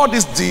of God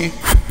is the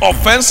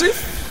offensive,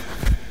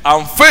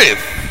 and faith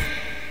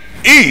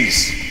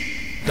is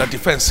the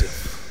defensive.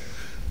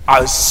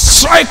 I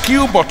strike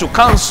you, but you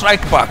can't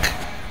strike back.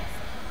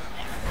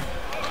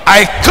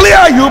 I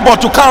clear you,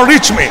 but you can't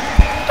reach me.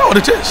 That's what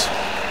it is.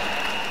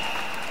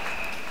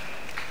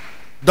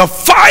 The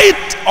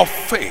fight of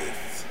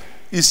faith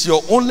is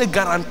your only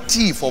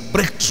guarantee for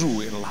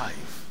breakthrough in life.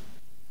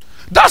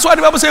 That's why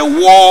the Bible says,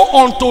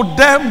 woe unto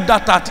them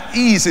that are at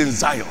ease in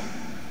Zion.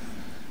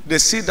 They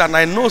sit and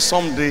I know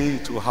someday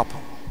it will happen.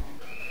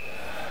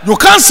 You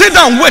can't sit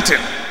down waiting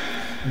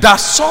that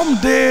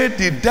someday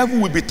the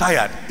devil will be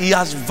tired. He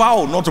has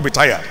vowed not to be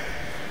tired.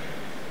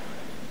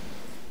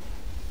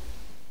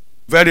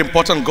 Very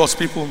important, God's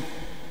people.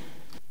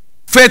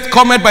 Faith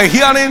cometh by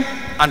hearing,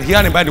 and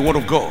hearing by the word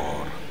of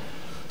God.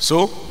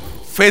 So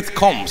faith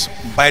comes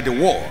by the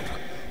word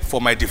for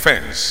my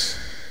defense,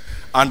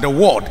 and the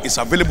word is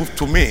available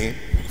to me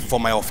for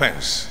my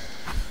offense.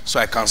 So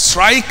I can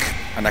strike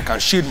and I can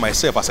shield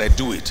myself as I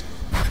do it.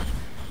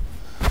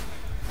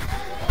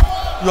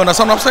 You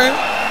understand what I'm saying?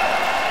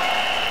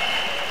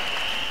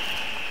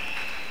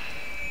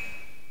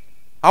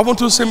 I want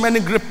to see many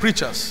great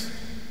preachers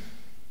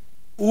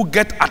who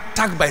get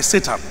attacked by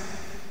Satan,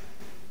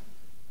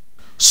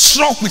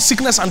 struck with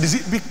sickness and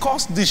disease,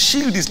 because the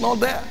shield is not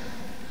there.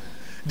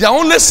 They are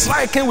only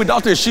striking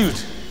without a shield.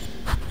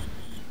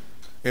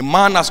 A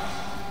man has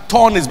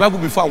torn his Bible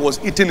before and was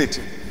eating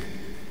it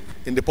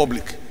in the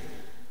public.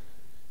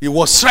 He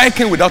was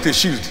striking without a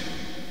shield.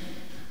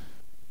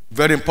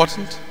 Very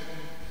important.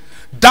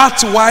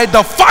 That's why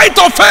the fight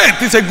of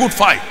faith is a good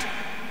fight.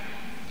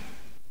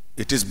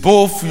 It is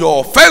both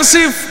your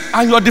offensive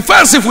and your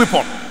defensive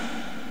weapon.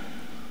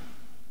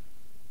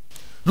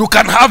 You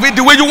can have it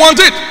the way you want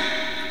it.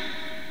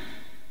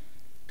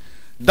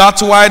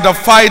 That's why the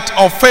fight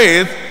of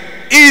faith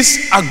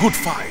is a good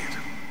fight.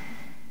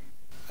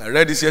 I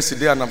read this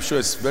yesterday and I'm sure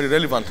it's very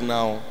relevant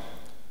now.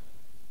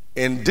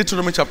 In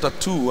Deuteronomy chapter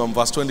 2 and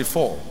verse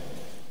 24,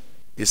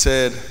 he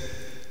said,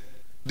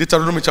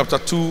 Deuteronomy chapter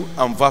 2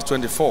 and verse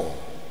 24,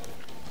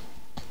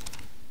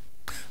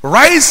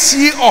 rise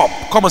ye up.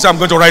 Come and say, I'm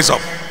going to rise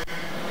up.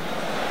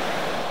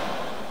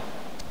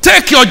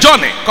 Take your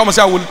journey. Come and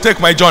say, I will take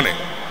my journey.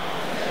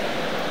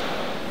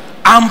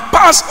 And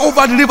pass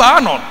over the river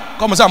Arnon.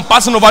 Come and say, I'm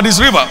passing over this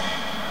river.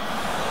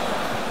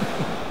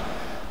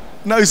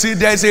 Now you see,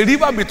 there is a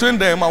river between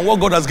them and what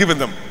God has given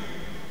them.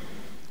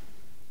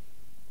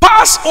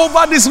 Pass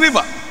over this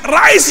river.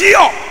 Rise ye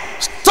up.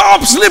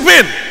 Stop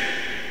sleeping.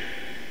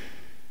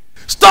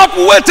 Stop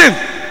waiting.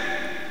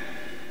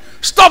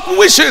 Stop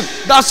wishing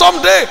that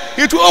someday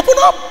it will open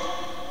up.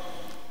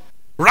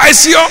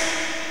 Rise ye up.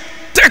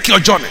 Take your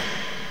journey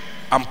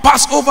and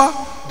pass over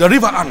the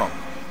river Arnon.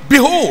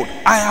 Behold,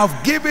 I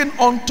have given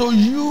unto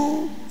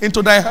you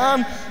into thy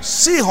hand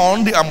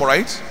Sihon the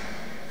Amorite,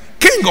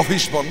 king of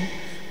Heshbon,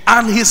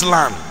 and his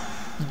land.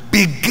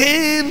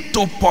 Begin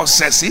to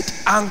possess it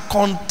and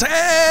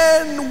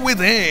contend with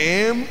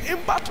him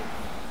in battle.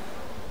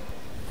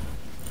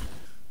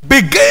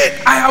 Begin.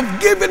 I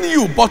have given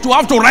you, but you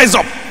have to rise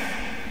up.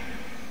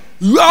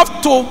 You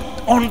have to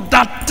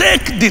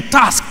undertake the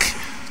task.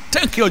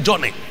 Take your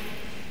journey.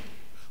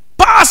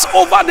 Pass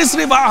over this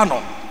river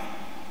Arnon.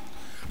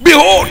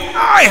 Behold,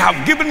 I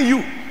have given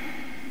you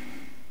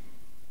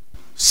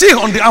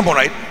Sihon the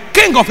Amorite,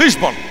 king of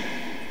Heshbon,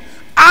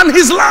 and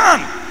his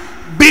land.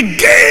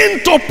 Begin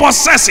to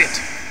possess it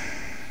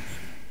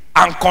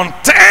and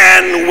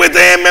contend with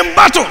him in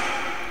battle.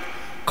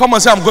 Come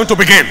and say, I'm going to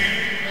begin.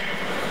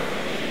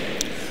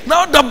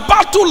 Now the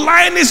battle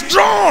line is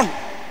drawn.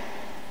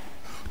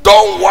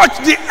 Don't watch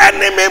the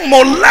enemy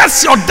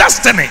molest your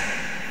destiny.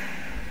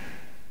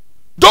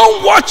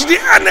 Don't watch the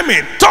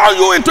enemy turn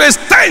you into a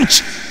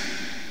stench.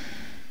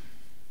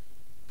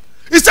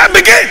 He said,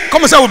 begin.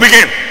 Come and say, we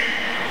begin.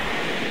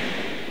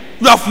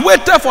 You have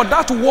waited for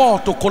that wall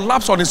to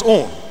collapse on its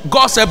own.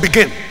 God said,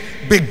 begin.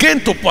 Begin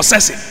to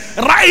possess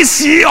it.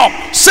 Rise ye up.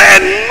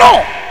 Say,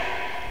 no.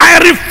 I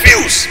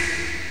refuse.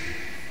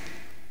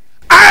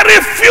 I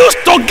refuse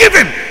to give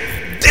in.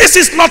 This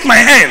is not my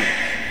end.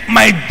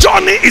 My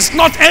journey is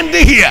not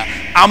ending here.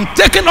 I'm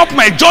taking up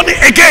my journey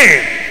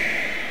again.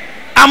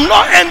 I'm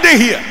not ending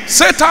here.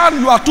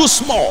 Satan, you are too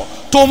small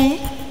to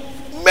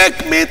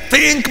make me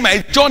think my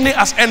journey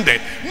has ended.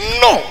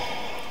 No.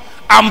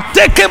 I'm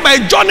taking my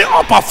journey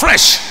up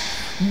afresh.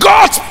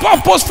 God's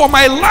purpose for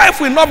my life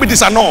will not be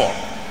disannulled.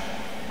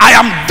 I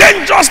am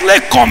dangerously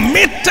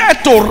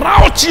committed to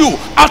rout you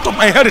out of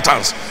my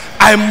inheritance.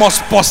 I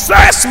must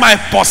possess my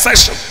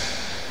possession.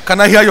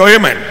 Can I hear your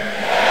amen?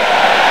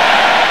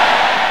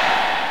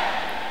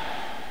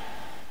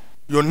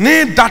 You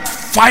need that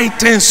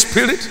fighting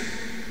spirit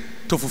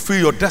to fulfill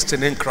your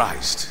destiny in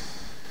Christ.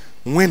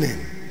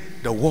 Winning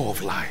the war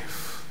of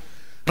life.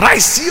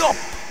 Rise you up.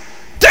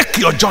 Take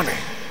your journey.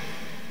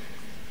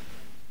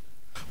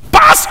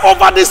 Pass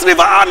over this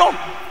river Arnon.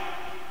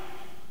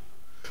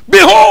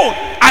 Behold,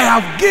 I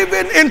have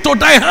given into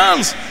thy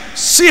hands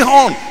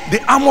Sihon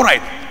the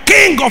Amorite,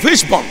 king of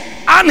Heshbon,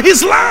 and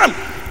his land.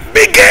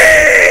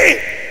 Begin.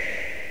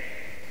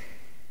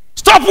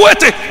 Stop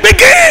waiting.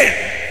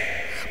 Begin.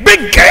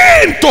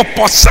 Begin to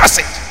possess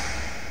it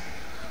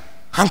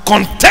and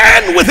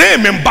contend with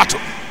him in battle.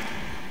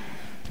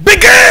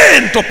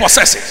 Begin to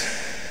possess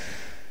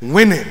it,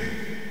 winning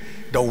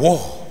the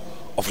war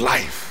of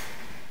life.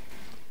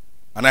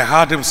 And I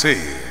heard him say,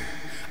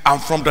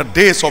 and from the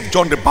days of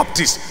John the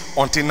Baptist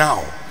until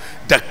now,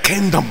 the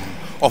kingdom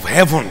of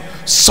heaven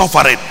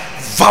suffereth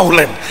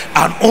violent,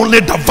 and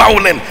only the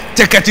violent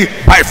taketh it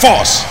by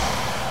force.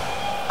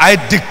 I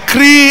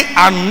decree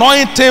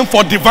anointing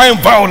for divine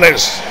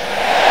violence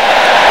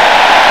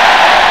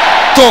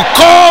to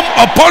come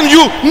upon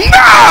you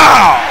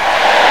now.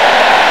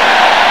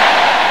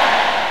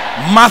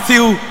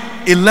 Matthew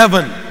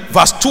 11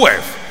 verse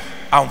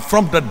 12. And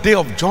from the day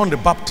of John the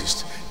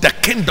Baptist, the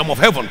kingdom of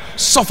heaven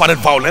suffered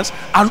violence,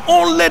 and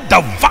only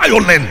the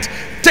violent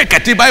take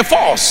it by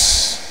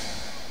force.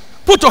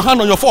 Put your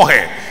hand on your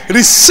forehead.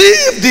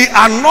 Receive the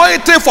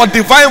anointing for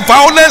divine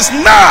violence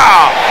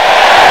now.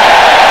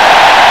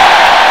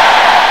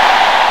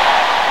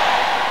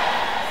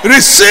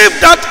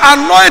 Receive that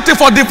anointing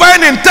for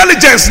divine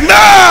intelligence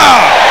now.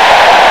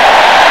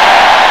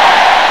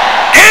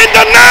 In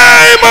the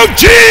name of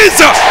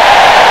Jesus.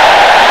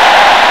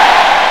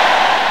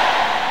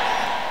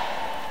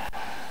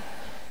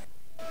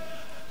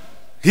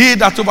 He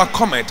that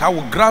overcometh, I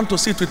will grant to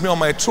sit with me on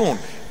my throne,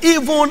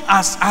 even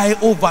as I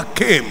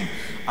overcame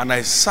and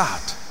I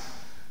sat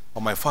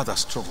on my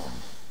Father's throne.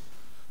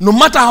 No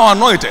matter how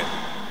anointed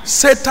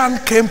Satan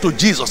came to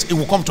Jesus, it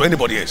will come to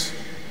anybody else.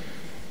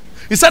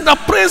 He said, the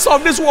prince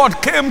of this world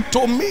came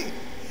to me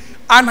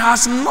and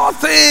has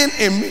nothing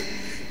in me.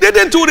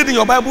 Didn't you read in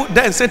your Bible?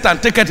 Then Satan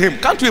taketh him.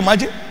 Can't you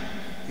imagine?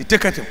 He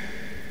taketh him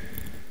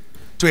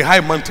to a high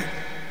mountain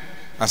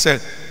and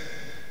said,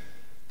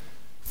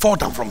 fall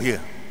down from here.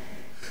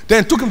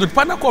 Then took him to the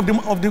pinnacle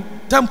of the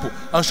temple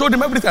and showed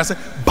him everything and said,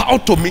 bow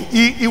to me.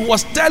 He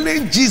was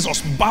telling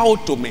Jesus, bow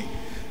to me.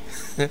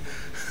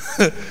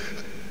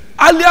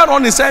 Earlier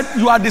on he said,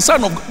 you are the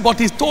son of God, but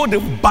he told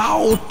him,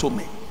 bow to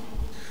me.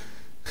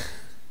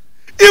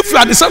 If you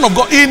are the son of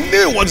God, he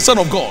knew he was the son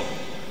of God.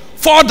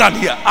 Fall down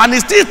here, and he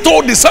still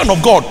told the son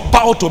of God,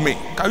 bow to me.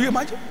 Can you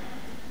imagine?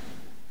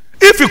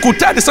 If he could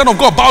tell the son of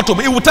God, bow to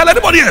me, he would tell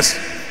anybody else.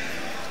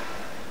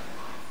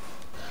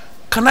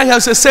 Can I hear you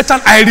say, Satan,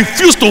 I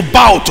refuse to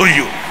bow to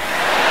you.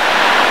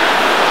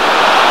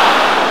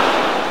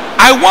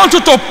 I want you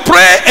to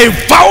pray a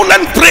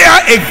violent prayer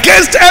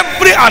against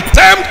every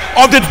attempt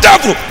of the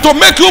devil to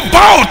make you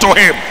bow to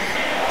him.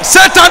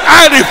 Satan,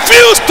 I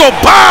refuse to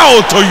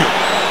bow to you.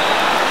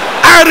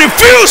 I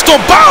refuse to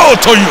bow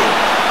to you.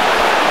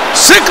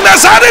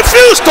 Sickness, I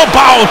refuse to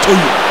bow to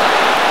you.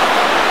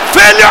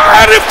 Failure,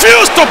 I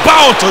refuse to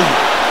bow to you.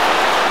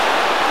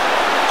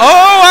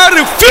 Oh, I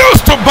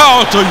refuse to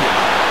bow to you.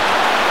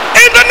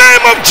 In the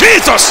name of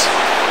Jesus,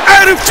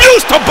 I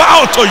refuse to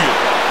bow to you.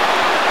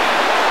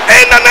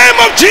 In the name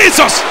of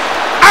Jesus,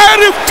 I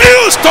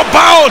refuse to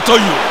bow to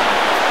you.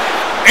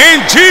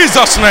 In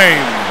Jesus'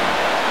 name.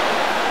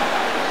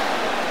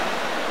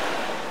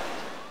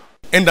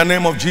 In the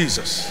name of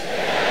Jesus.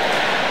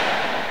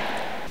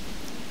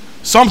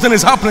 Something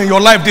is happening in your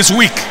life this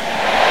week.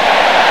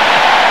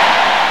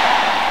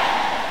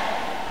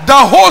 The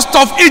host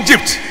of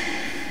Egypt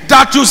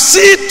that you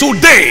see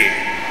today,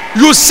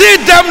 you see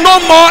them no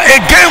more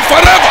again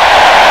forever.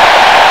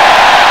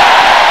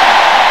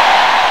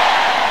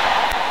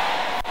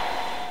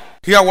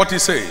 Hear what he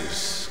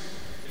says.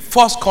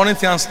 1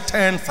 Corinthians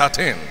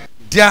 10:13.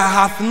 There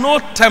hath no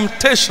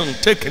temptation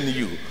taken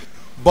you,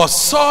 but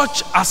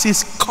such as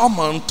is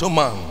common to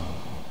man.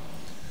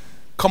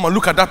 Come on,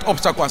 look at that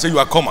obstacle and say, you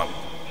are common.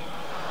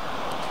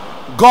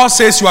 God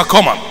says you are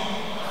common.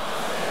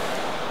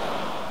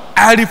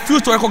 I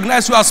refuse to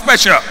recognize you as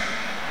special.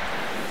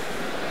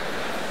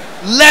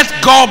 Let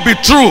God be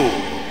true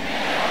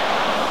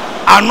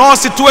and all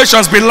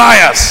situations be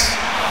liars.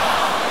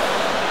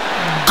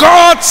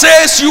 God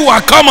says you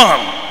are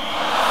common.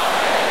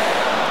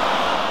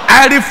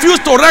 I refuse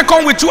to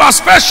reckon with you as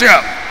special.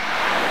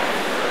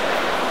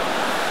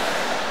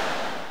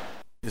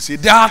 You see,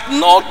 there hath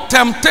no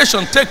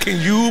temptation taken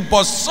you,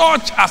 but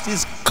such as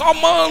is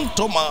common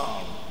to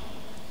man.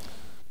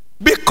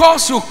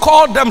 Because you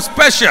call them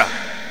special,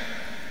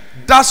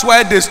 that's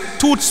why they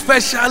stood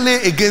specially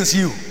against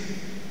you.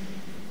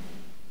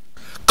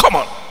 Come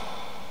on.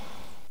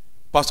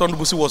 Pastor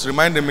Ndubusi was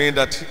reminding me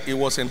that he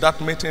was in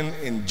that meeting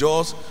in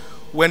Jos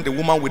when the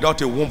woman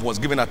without a womb was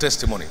giving a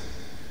testimony.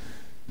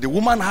 The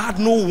woman had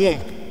no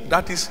womb.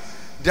 That is,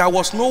 there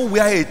was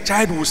nowhere a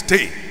child would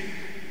stay.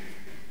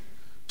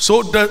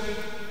 So the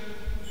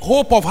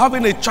hope of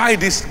having a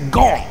child is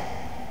gone.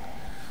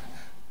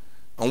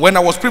 And when I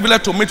was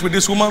privileged to meet with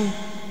this woman,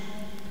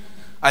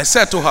 I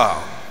said to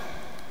her,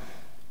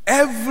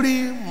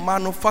 every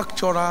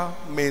manufacturer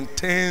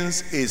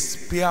maintains a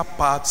spare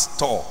parts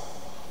store.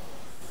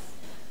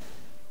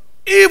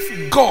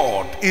 If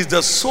God is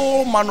the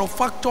sole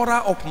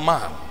manufacturer of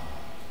man,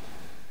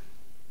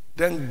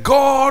 then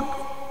God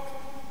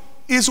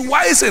is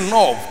wise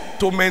enough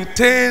to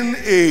maintain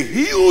a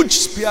huge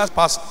spare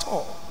parts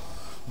store,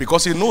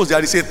 because he knows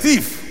there is a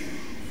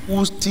thief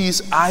who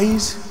steals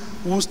eyes,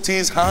 who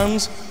steals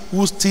hands,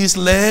 who steals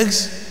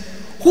legs,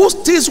 who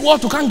steals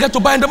what you can't get to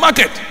buy in the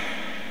market.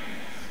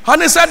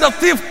 And he said, the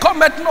thief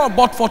cometh not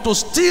but for to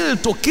steal,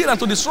 to kill, and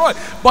to destroy,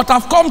 but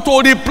have come to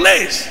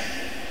replace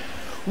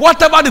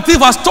whatever the thief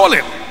has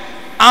stolen,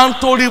 and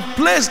to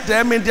replace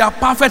them in their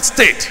perfect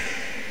state.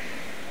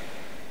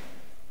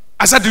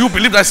 I said, do you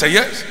believe that? I said,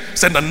 yes. I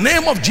said, in the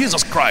name of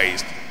Jesus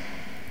Christ,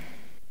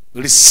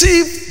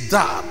 receive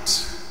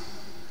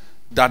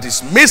that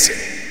is missing.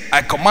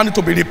 I command it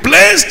to be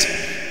replaced,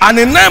 and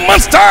in 9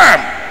 months'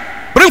 time,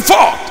 bring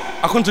forth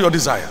according to your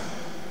desire.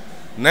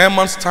 9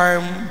 months'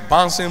 time,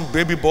 bouncing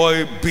baby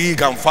boy,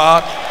 big and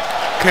fat,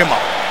 came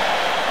out.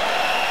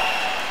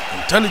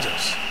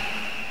 Intelligence.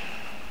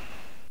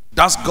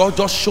 That's God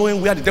just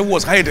showing where the devil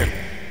was hiding.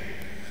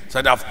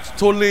 Said, I've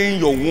stolen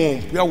your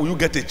womb. Where will you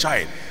get a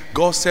child?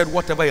 God said,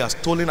 whatever he has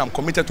stolen, I'm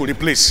committed to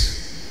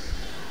replace.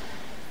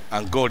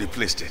 And God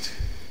replaced it.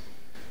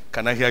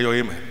 Can I hear your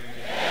amen?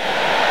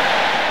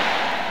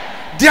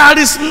 Yeah. There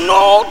is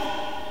no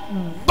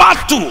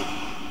battle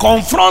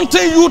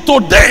confronting you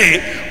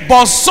today,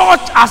 but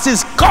such as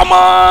is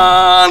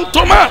common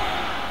to man.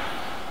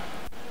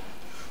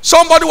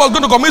 Somebody was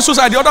going to commit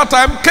suicide the other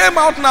time, came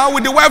out now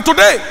with the wife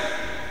today.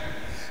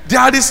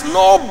 There is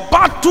no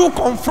battle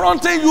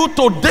confronting you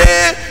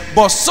today,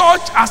 but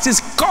such as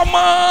is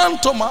common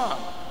to man.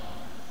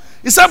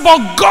 He said,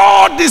 but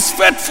God is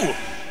faithful.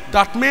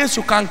 That means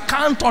you can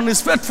count on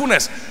his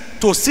faithfulness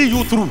to see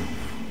you through.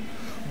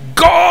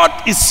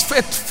 God is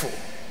faithful.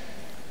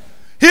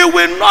 He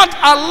will not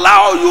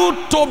allow you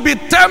to be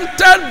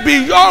tempted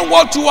beyond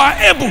what you are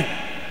able.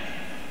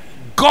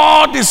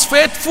 God is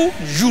faithful.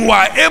 You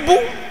are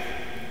able.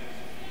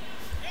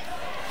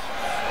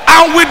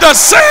 And with the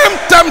same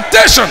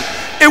temptation,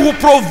 it will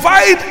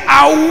provide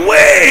a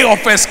way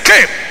of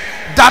escape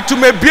that you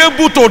may be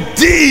able to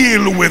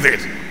deal with it.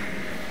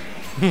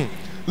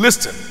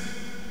 Listen,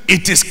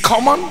 it is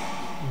common.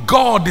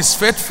 God is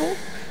faithful.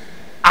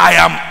 I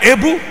am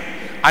able,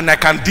 and I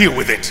can deal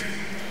with it.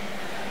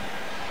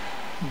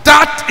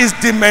 That is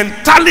the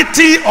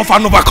mentality of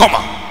an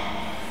overcomer.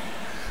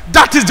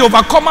 That is the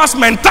overcomer's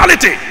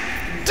mentality.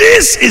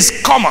 This is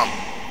common.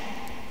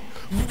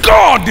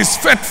 God is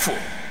faithful.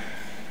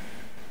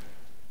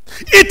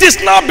 It is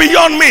not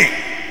beyond me.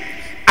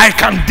 I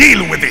can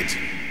deal with it.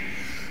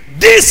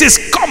 This is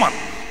common.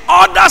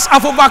 Others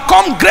have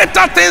overcome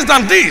greater things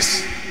than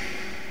this.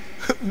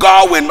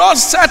 God will not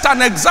set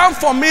an exam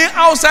for me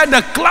outside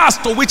the class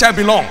to which I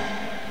belong.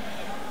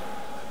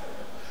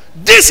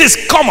 This is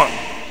common.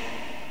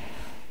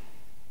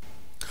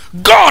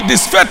 God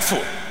is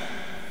faithful.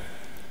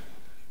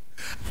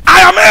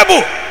 I am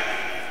able.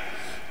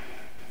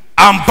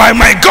 And by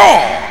my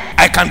God,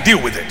 I can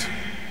deal with it.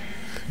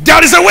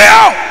 There is a way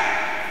out.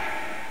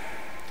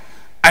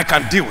 I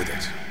can deal with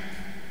it.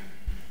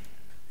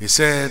 He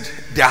said,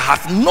 there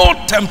hath no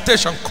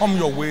temptation come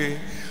your way,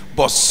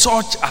 but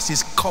such as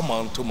is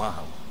common to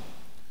man.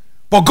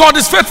 But God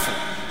is faithful.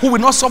 who will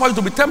not suffer you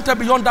to be tempted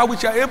beyond that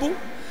which you are able.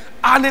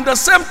 And in the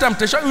same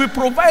temptation, he will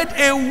provide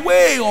a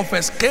way of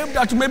escape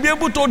that you may be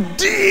able to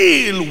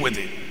deal with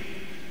it.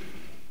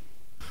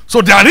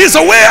 So there is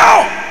a way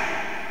out.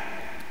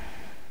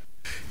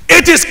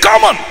 It is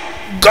common.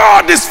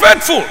 God is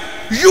faithful.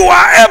 You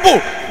are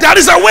able. There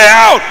is a way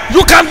out.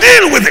 You can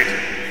deal with it.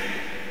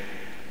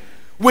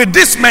 With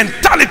this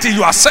mentality,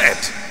 you are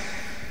set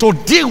to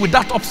deal with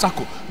that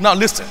obstacle. Now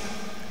listen.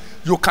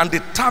 You can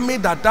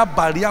determine that that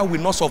barrier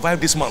will not survive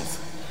this month.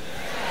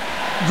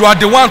 You are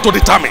the one to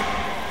determine.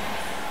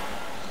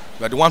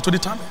 You are the one to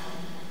determine.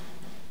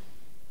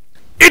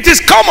 It is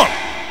common.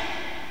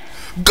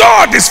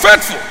 God is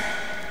faithful.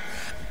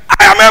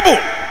 I am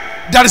able.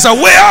 There is a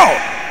way out.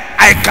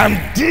 I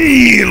can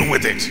deal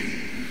with it.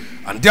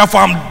 And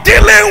therefore I'm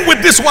dealing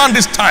with this one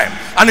this time.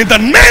 And in the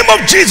name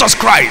of Jesus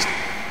Christ,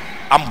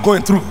 I'm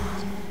going through.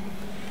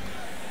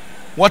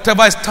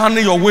 Whatever is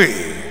standing your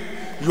way,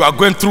 you are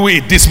going through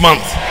it this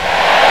month.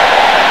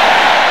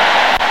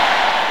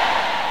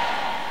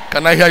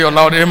 Can I hear your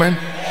loud amen?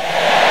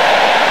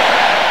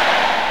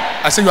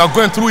 I say you are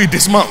going through it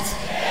this month.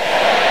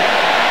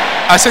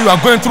 I say you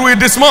are going through it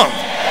this month.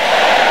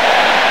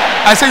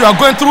 I say you are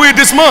going through it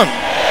this month.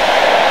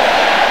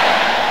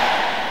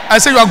 I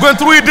say you are going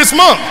through it this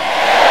month.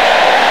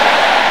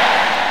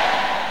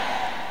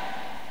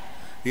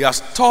 He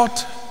has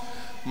taught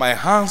my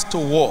hands to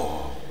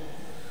war,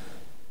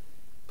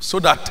 so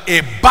that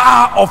a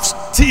bar of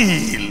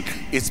steel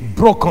is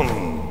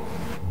broken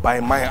by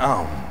my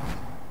arm.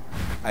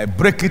 I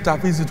break it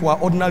as if it were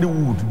ordinary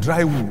wood,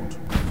 dry wood.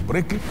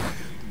 Break it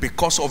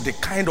because of the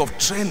kind of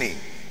training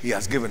he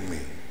has given me.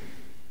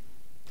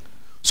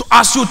 So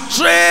as you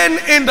train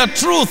in the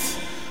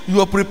truth, you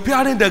are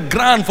preparing the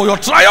ground for your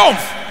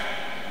triumph.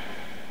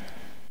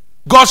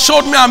 God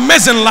showed me an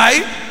amazing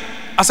life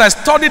as I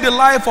studied the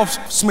life of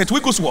Smith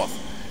Wigglesworth.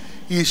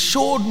 He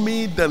showed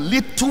me the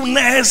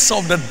littleness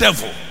of the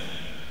devil.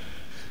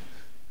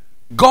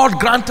 God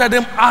granted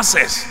him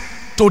access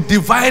to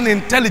divine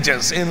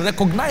intelligence in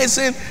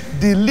recognizing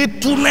the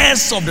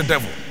littleness of the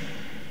devil.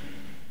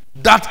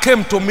 That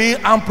came to me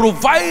and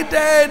provided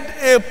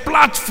a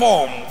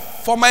platform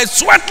for my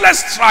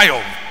sweatless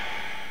triumph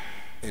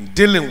in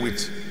dealing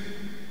with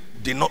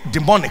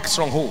demonic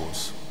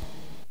strongholds.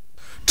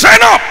 Train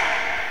up.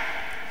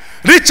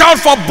 Reach out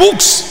for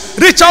books.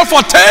 Reach out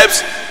for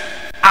tapes.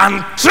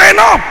 And train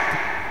up.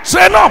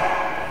 Train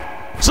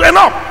up. Train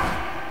up.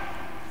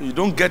 You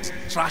don't get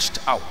trashed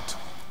out.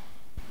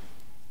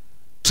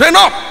 Train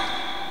up.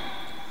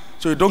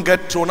 So you don't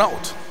get thrown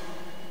out.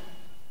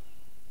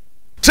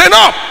 Train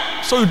up.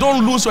 So you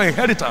don't lose your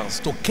inheritance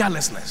to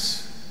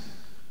carelessness.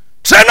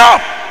 Train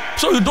up.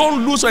 So you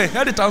don't lose your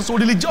inheritance to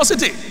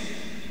religiosity.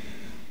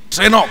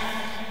 Train up.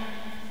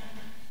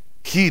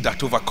 He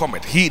that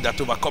overcometh, he that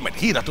overcometh,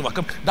 he that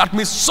overcometh. That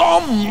means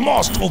some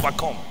must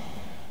overcome.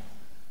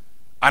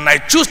 And I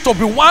choose to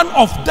be one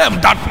of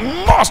them that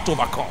must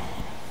overcome.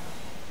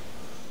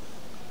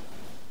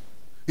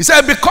 He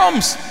said it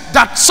becomes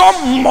that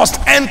some must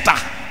enter.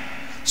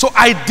 So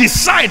I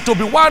decide to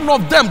be one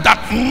of them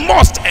that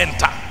must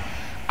enter.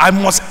 I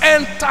must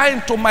enter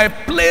into my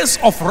place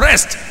of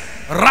rest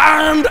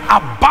round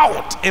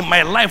about in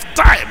my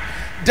lifetime.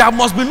 There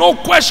must be no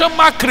question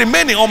mark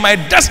remaining on my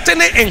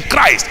destiny in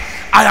Christ.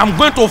 I am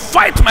going to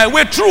fight my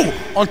way through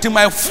until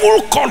my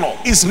full color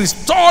is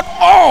restored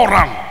all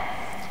around.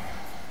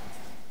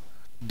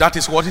 That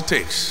is what it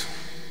takes.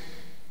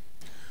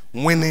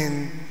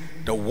 Winning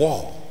the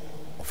war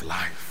of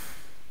life.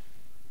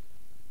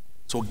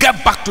 So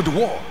get back to the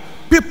war.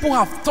 People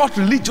have thought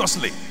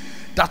religiously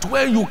that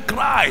when you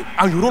cry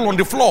and you roll on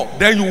the floor,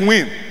 then you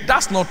win.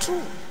 That's not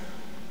true.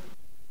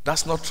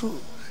 That's not true.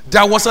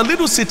 There was a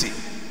little city,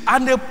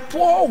 and a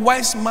poor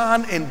wise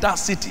man in that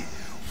city,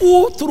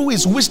 who through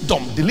his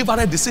wisdom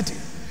delivered the city.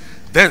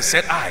 Then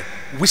said I,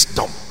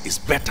 wisdom is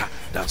better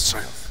than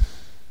strength.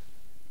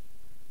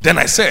 Then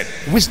I said,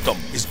 wisdom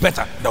is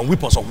better than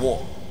weapons of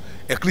war.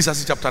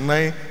 Ecclesiastes chapter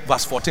 9,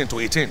 verse 14 to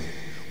 18.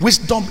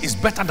 Wisdom is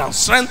better than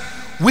strength.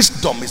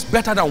 Wisdom is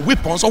better than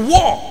weapons of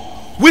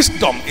war.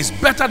 Wisdom is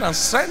better than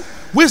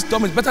strength.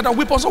 Wisdom is better than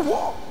weapons of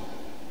war.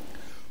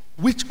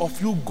 Which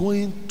of you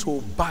going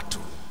to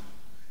battle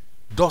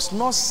does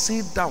not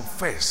sit down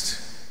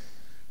first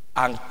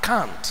and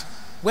count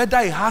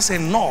whether he has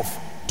enough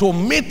to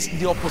meet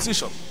the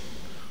opposition,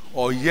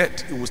 or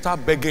yet he will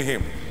start begging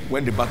him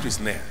when the battle is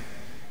near?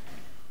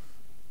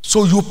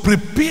 So you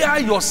prepare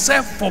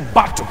yourself for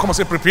battle. Come on,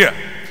 say prepare.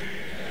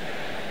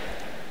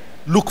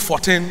 Luke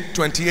 14,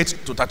 28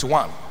 to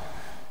 31.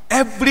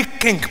 Every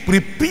king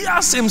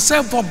prepares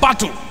himself for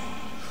battle.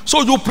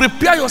 So you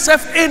prepare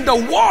yourself in the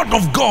word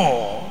of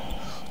God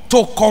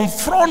to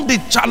confront the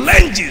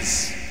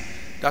challenges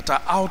that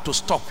are out to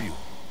stop you.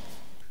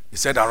 He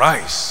said,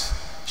 arise,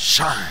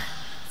 shine,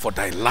 for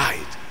thy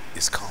light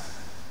is come.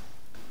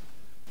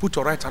 Put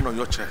your right hand on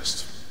your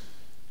chest.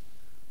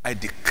 I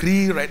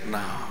decree right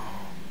now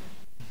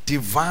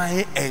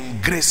divine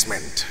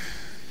engracement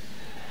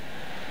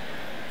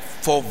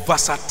for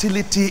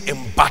versatility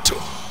in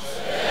battle.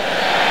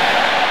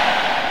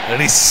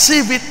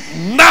 Receive it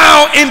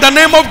now in the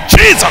name of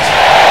Jesus.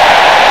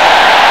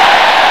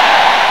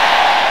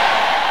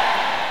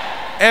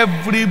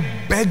 Every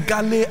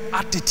beggarly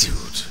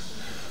attitude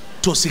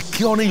to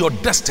securing your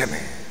destiny,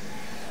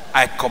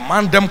 I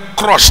command them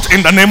crushed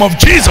in the name of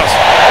Jesus.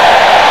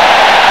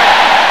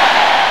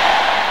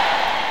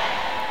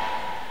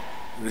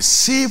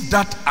 Receive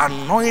that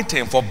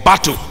anointing for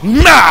battle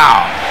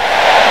now.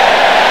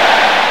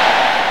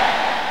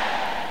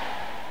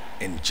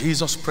 In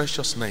Jesus'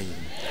 precious name.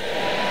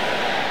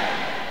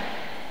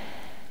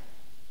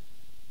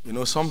 You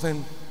know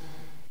something?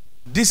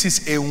 This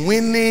is a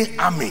winning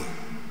army.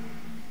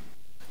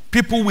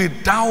 People will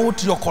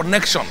doubt your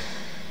connection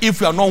if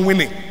you are not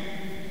winning.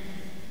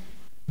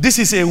 This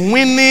is a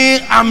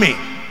winning army.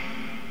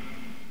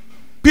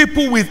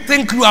 People will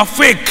think you are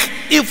fake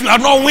if you are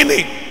not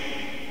winning.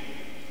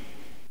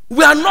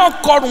 We are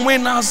not called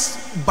winners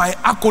by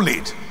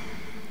accolade.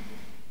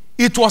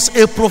 It was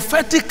a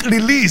prophetic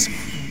release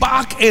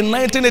back in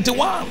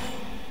 1981.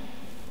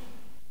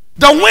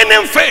 The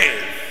winning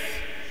faith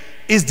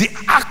is the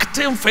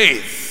acting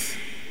faith.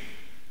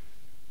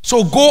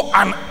 So go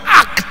and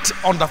act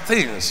on the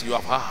things you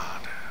have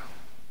heard.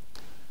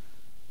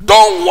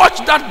 Don't watch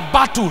that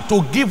battle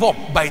to give up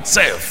by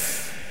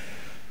itself.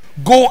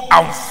 Go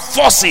and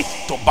force it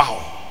to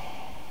bow.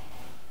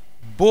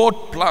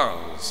 Both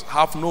plans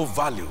have no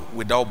value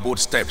without both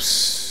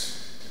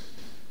steps.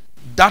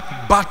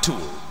 That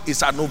battle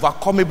is an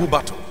overcomable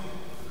battle.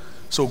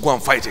 So go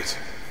and fight it.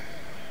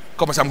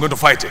 Come and say, I'm going to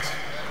fight it.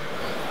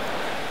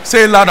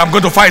 Say loud, I'm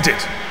going to fight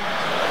it.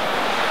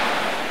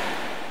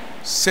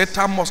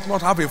 Satan must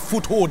not have a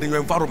foothold in your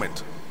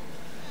environment.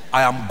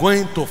 I am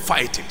going to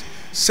fight it.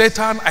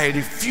 Satan, I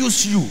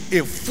refuse you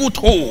a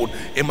foothold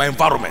in my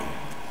environment.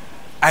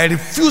 I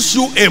refuse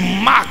you a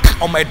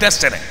mark on my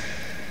destiny.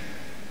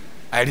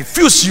 I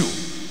refuse you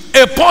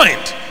a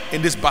point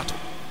in this battle.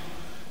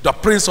 The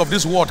prince of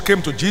this world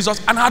came to Jesus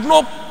and had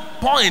no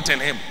point in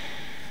him.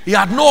 He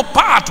had no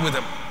part with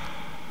him.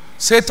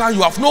 Satan,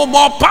 you have no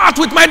more part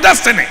with my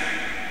destiny.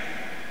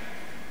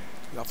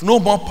 You have no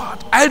more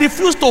part. I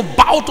refuse to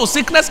bow to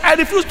sickness. I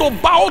refuse to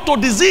bow to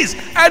disease.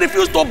 I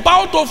refuse to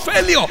bow to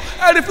failure.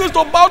 I refuse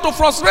to bow to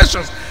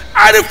frustrations.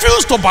 I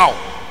refuse to bow.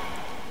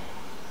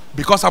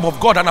 Because I'm of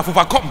God and I've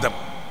overcome them.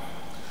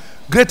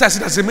 Greater is he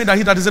that is in me than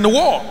he that is in the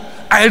world.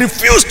 I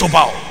refuse to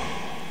bow.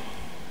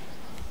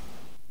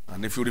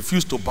 And if you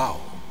refuse to bow,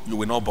 you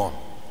will not burn.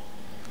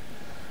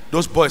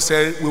 Those boys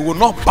say, we will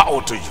not bow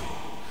to you.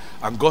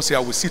 And God said,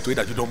 I will see to it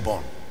that you don't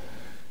burn.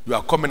 You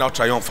are coming out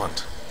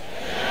triumphant.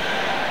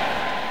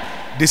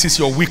 Yeah. This is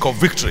your week of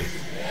victory.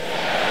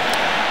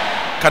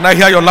 Yeah. Can I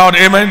hear your loud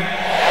amen? Yeah.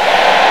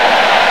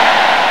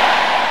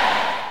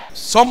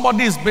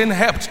 Somebody is being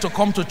helped to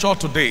come to church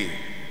today.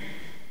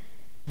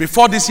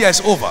 Before this year is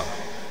over,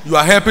 you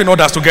are helping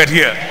others to get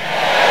here.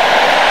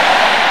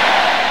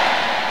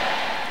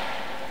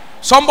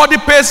 Somebody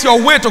pays your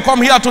way to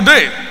come here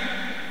today.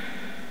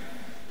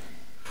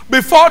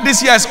 Before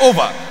this year is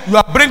over, you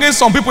are bringing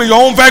some people in your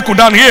own vehicle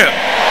down here.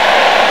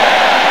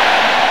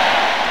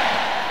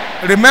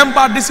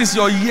 Remember, this is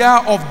your year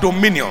of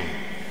dominion.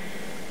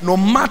 No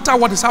matter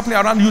what is happening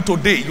around you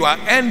today, you are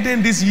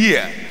ending this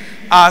year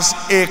as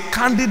a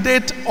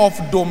candidate of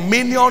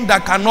dominion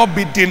that cannot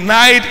be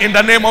denied in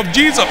the name of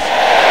Jesus.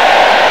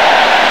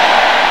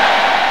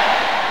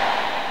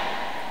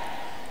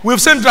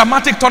 We've seen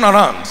dramatic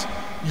turnarounds.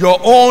 Your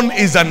own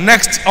is the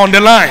next on the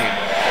line.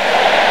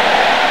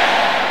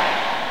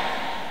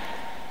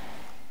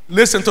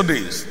 Listen to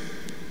this.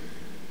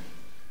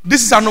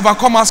 This is an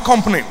overcomer's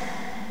company.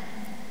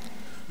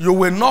 You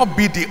will not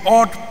be the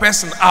odd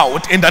person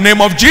out in the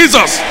name of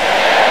Jesus.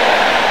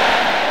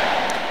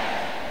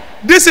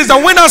 This is the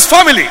winner's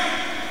family.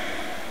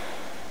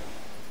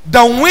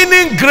 The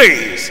winning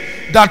grace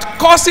that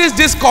causes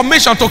this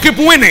commission to keep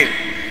winning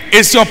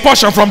is your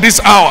portion from this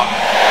hour.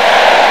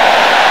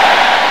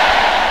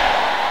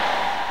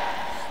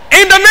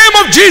 In the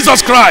name of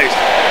Jesus Christ.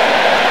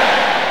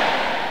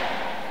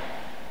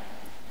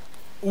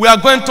 We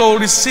are going to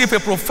receive a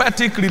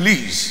prophetic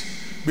release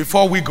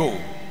before we go.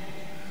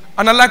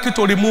 And I'd like you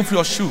to remove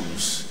your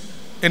shoes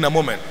in a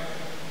moment.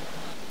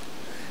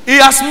 He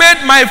has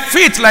made my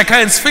feet like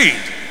hinds' feet,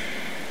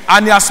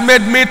 and he has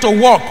made me to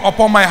walk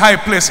upon my high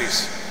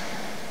places.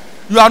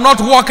 You are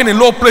not walking in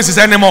low places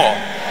anymore.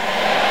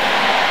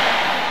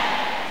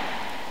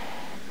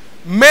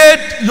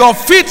 Made your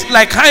feet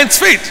like hinds'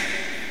 feet,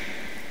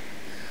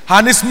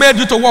 and he's made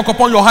you to walk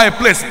upon your high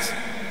places.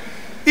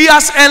 He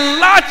has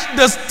enlarged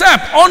the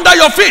step under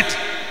your feet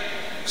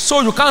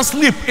so you can't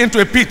slip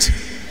into a pit.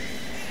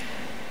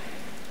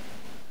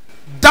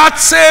 That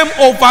same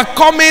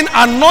overcoming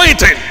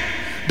anointing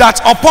that's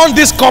upon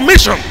this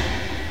commission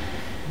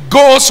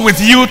goes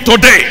with you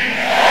today.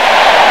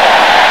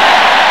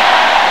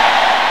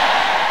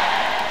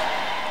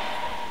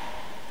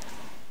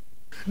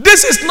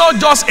 This is not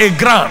just a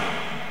grant.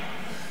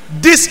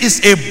 This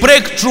is a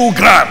breakthrough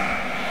grant.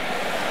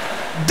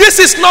 This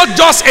is not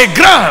just a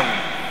grant.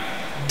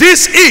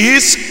 This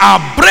is a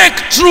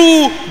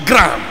breakthrough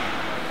grant.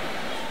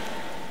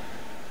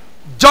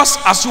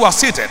 Just as you are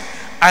seated,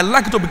 I'd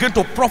like you to begin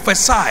to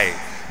prophesy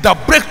the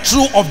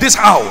breakthrough of this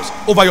house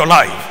over your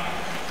life.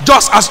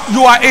 Just as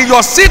you are in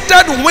your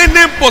seated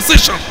winning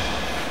position,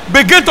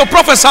 begin to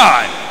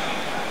prophesy.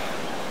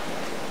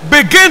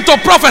 Begin to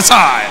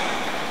prophesy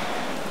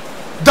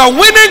the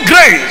winning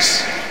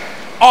grace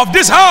of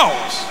this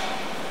house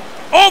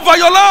over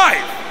your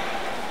life.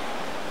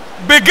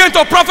 Begin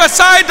to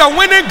prophesy the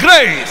winning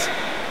grace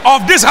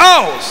of this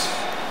house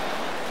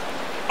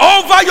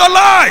over your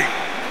life.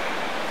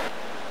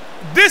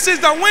 This is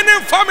the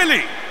winning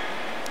family.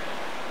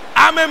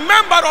 I'm a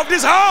member of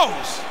this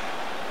house.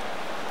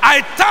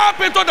 I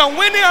tap into the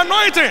winning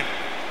anointing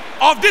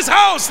of this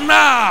house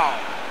now.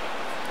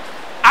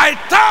 I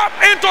tap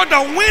into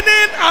the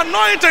winning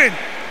anointing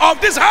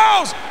of this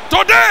house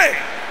today.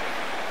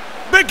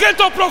 Begin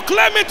to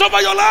proclaim it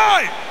over your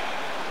life.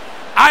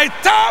 I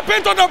tap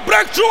into the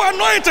breakthrough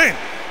anointing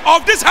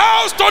of this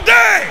house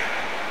today.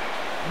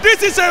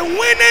 This is a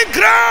winning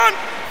ground.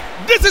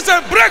 This is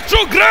a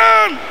breakthrough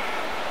ground.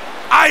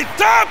 I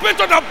tap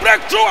into the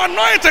breakthrough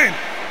anointing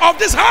of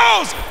this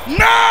house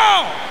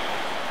now.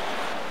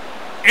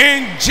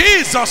 In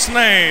Jesus'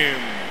 name.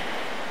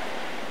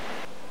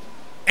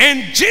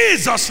 In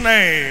Jesus'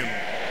 name.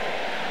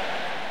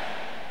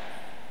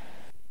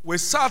 We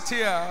sat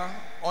here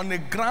on a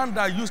ground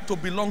that used to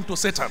belong to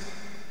Satan.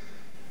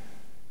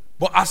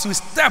 But as we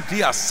stepped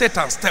here,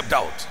 Satan stepped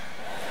out.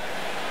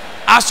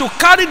 As you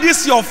carry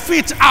this your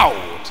feet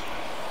out,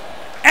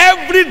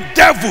 every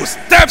devil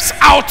steps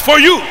out for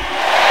you.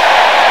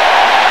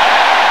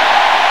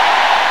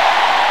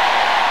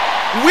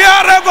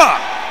 Wherever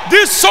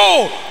this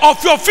sole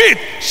of your feet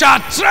shall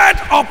tread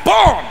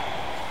upon,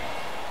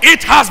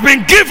 it has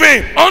been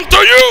given unto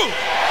you.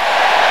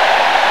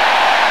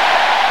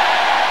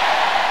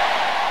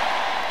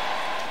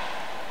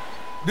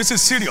 This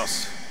is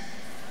serious.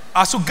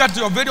 As you get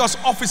to your various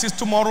offices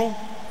tomorrow,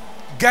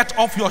 get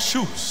off your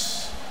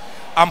shoes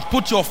and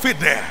put your feet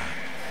there.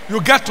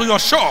 You get to your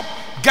shop,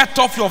 get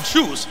off your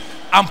shoes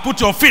and put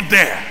your feet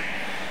there.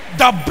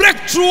 The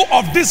breakthrough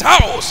of this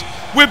house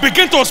will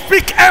begin to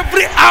speak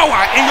every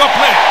hour in your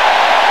place.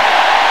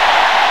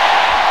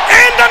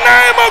 In the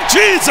name of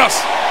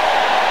Jesus.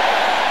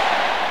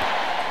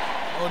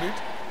 Hold it.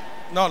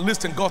 Now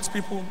listen, God's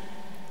people.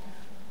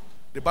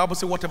 The Bible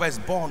says whatever is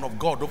born of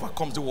God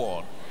overcomes the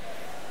world.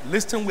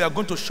 Listen, we are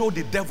going to show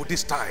the devil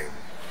this time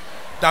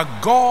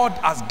that God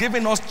has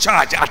given us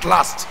charge at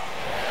last.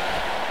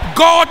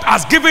 God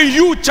has given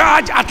you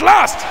charge at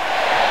last.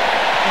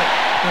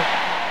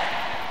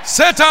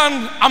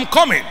 Satan, I'm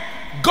coming.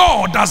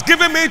 God has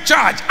given me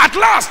charge at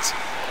last.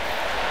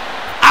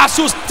 As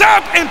you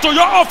step into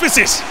your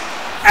offices,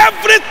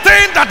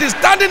 everything that is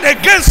standing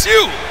against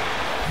you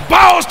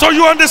bows to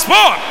you on the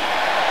spot.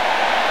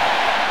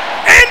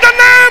 In the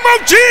name of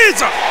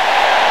Jesus.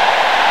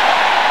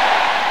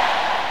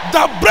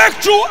 The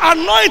breakthrough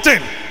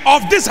anointing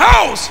of this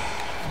house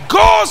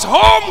goes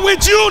home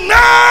with you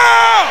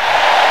now.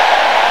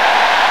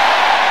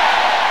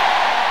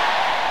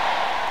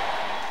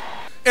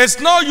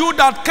 It's not you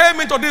that came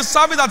into this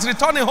service that's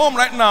returning home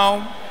right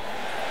now.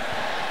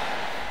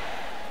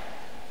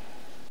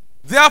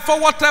 Therefore,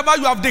 whatever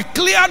you have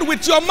declared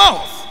with your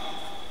mouth,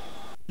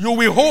 you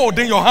will hold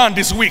in your hand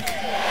this week.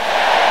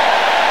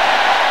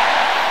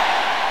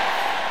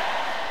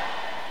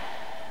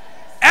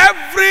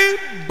 Every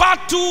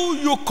battle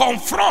you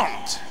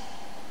confront,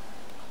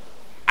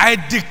 I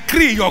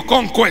decree your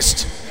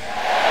conquest.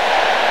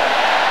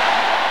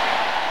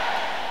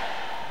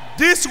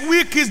 This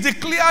week is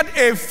declared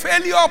a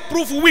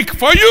failure-proof week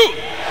for you.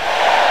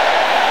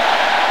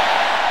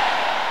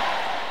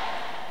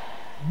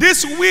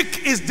 This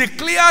week is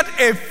declared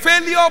a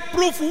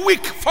failure-proof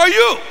week for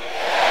you.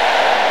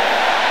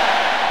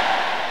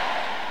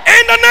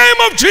 In the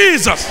name of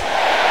Jesus.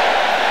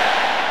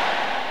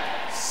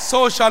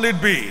 So shall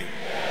it be.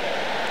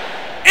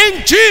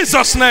 In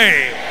Jesus'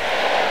 name.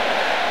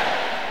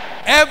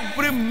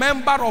 Every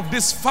member of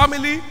this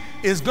family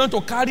is going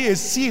to carry a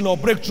seal or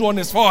breakthrough on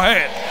his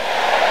forehead.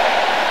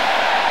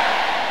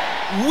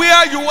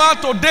 Where you are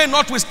today,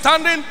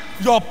 notwithstanding,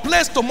 your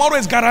place tomorrow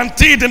is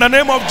guaranteed in the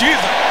name of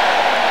Jesus.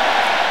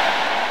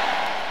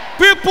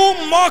 People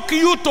mock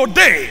you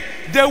today,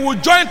 they will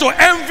join to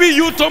envy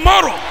you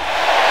tomorrow.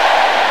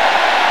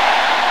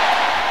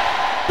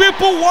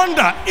 People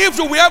wonder if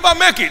you will ever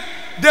make it.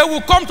 They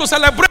will come to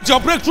celebrate your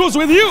breakthroughs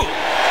with you.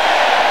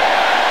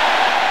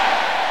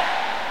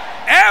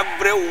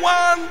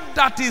 Everyone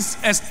that is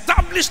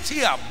established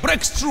here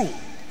breaks through.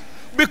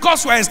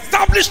 Because you are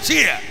established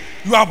here,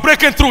 you are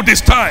breaking through this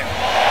time.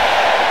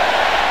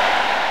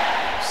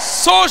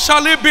 So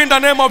shall it be in the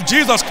name of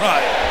Jesus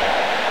Christ.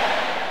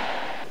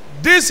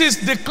 This is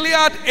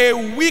declared a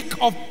week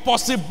of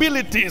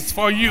possibilities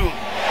for you.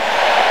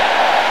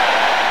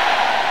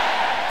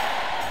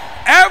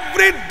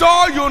 Every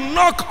door you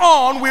knock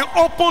on will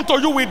open to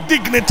you with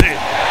dignity.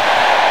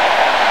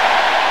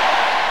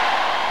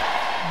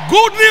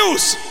 Good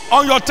news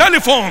on your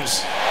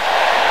telephones.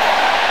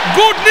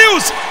 Good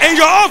news in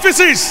your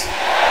offices.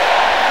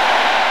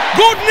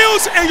 Good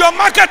news in your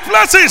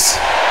marketplaces.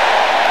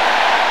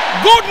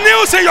 Good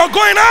news and you're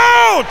going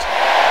out.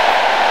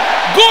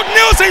 Good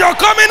news and you're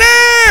coming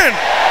in.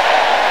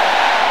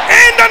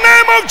 In the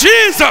name of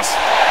Jesus.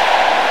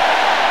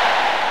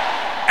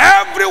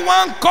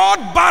 Everyone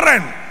called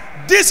barren,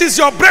 this is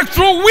your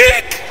breakthrough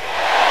week.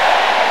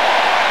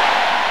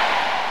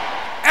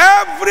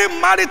 Every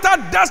marital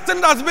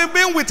destiny that's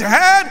been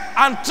withheld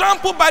and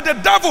trampled by the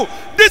devil,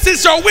 this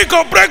is your week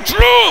of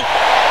breakthrough.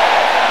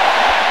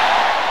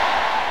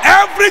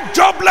 Every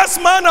jobless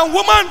man and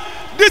woman,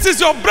 this is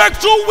your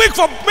breakthrough week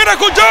for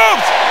miracle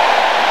jobs.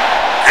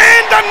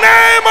 In the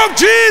name of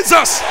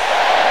Jesus.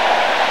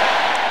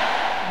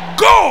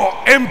 Go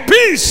in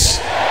peace.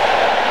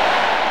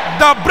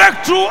 The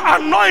breakthrough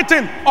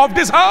anointing of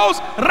this house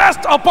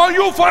rest upon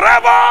you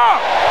forever.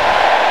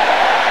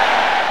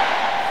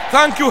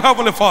 Thank you,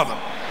 Heavenly Father.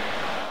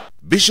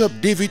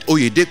 Bishop David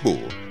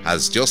Oyedepo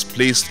has just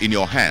placed in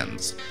your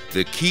hands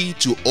the key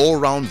to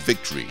all-round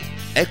victory,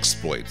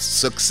 exploits,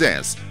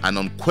 success, and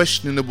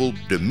unquestionable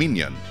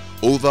dominion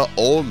over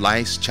all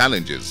life's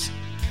challenges.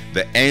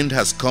 The end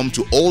has come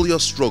to all your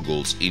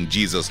struggles in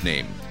Jesus'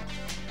 name.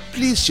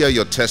 Please share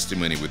your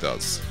testimony with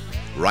us.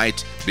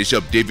 Write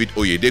Bishop David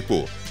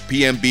Oyedepo,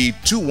 PMB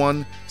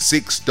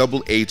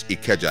 21688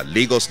 Ikeja,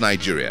 Lagos,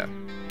 Nigeria,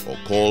 or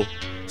call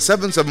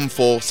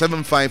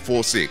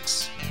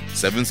 774-7546,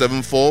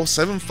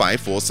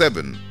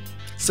 774-7547,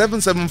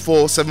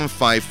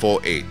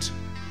 774-7548,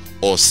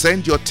 or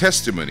send your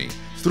testimony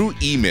through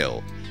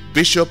email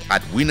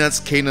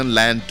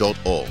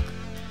bishop@winnerscanaanland.org.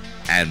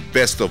 And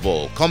best of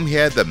all, come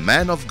hear the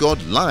man of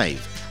God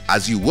live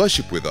as you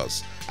worship with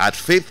us at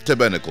Faith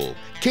Tabernacle,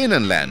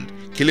 Canaan Land,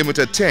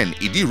 Kilometer 10,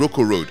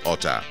 Idiroko Road,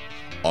 Otta,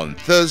 on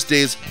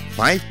Thursdays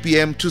 5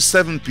 p.m. to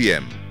 7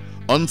 p.m.,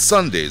 on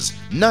Sundays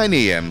 9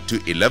 a.m. to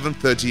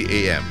 11:30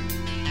 a.m.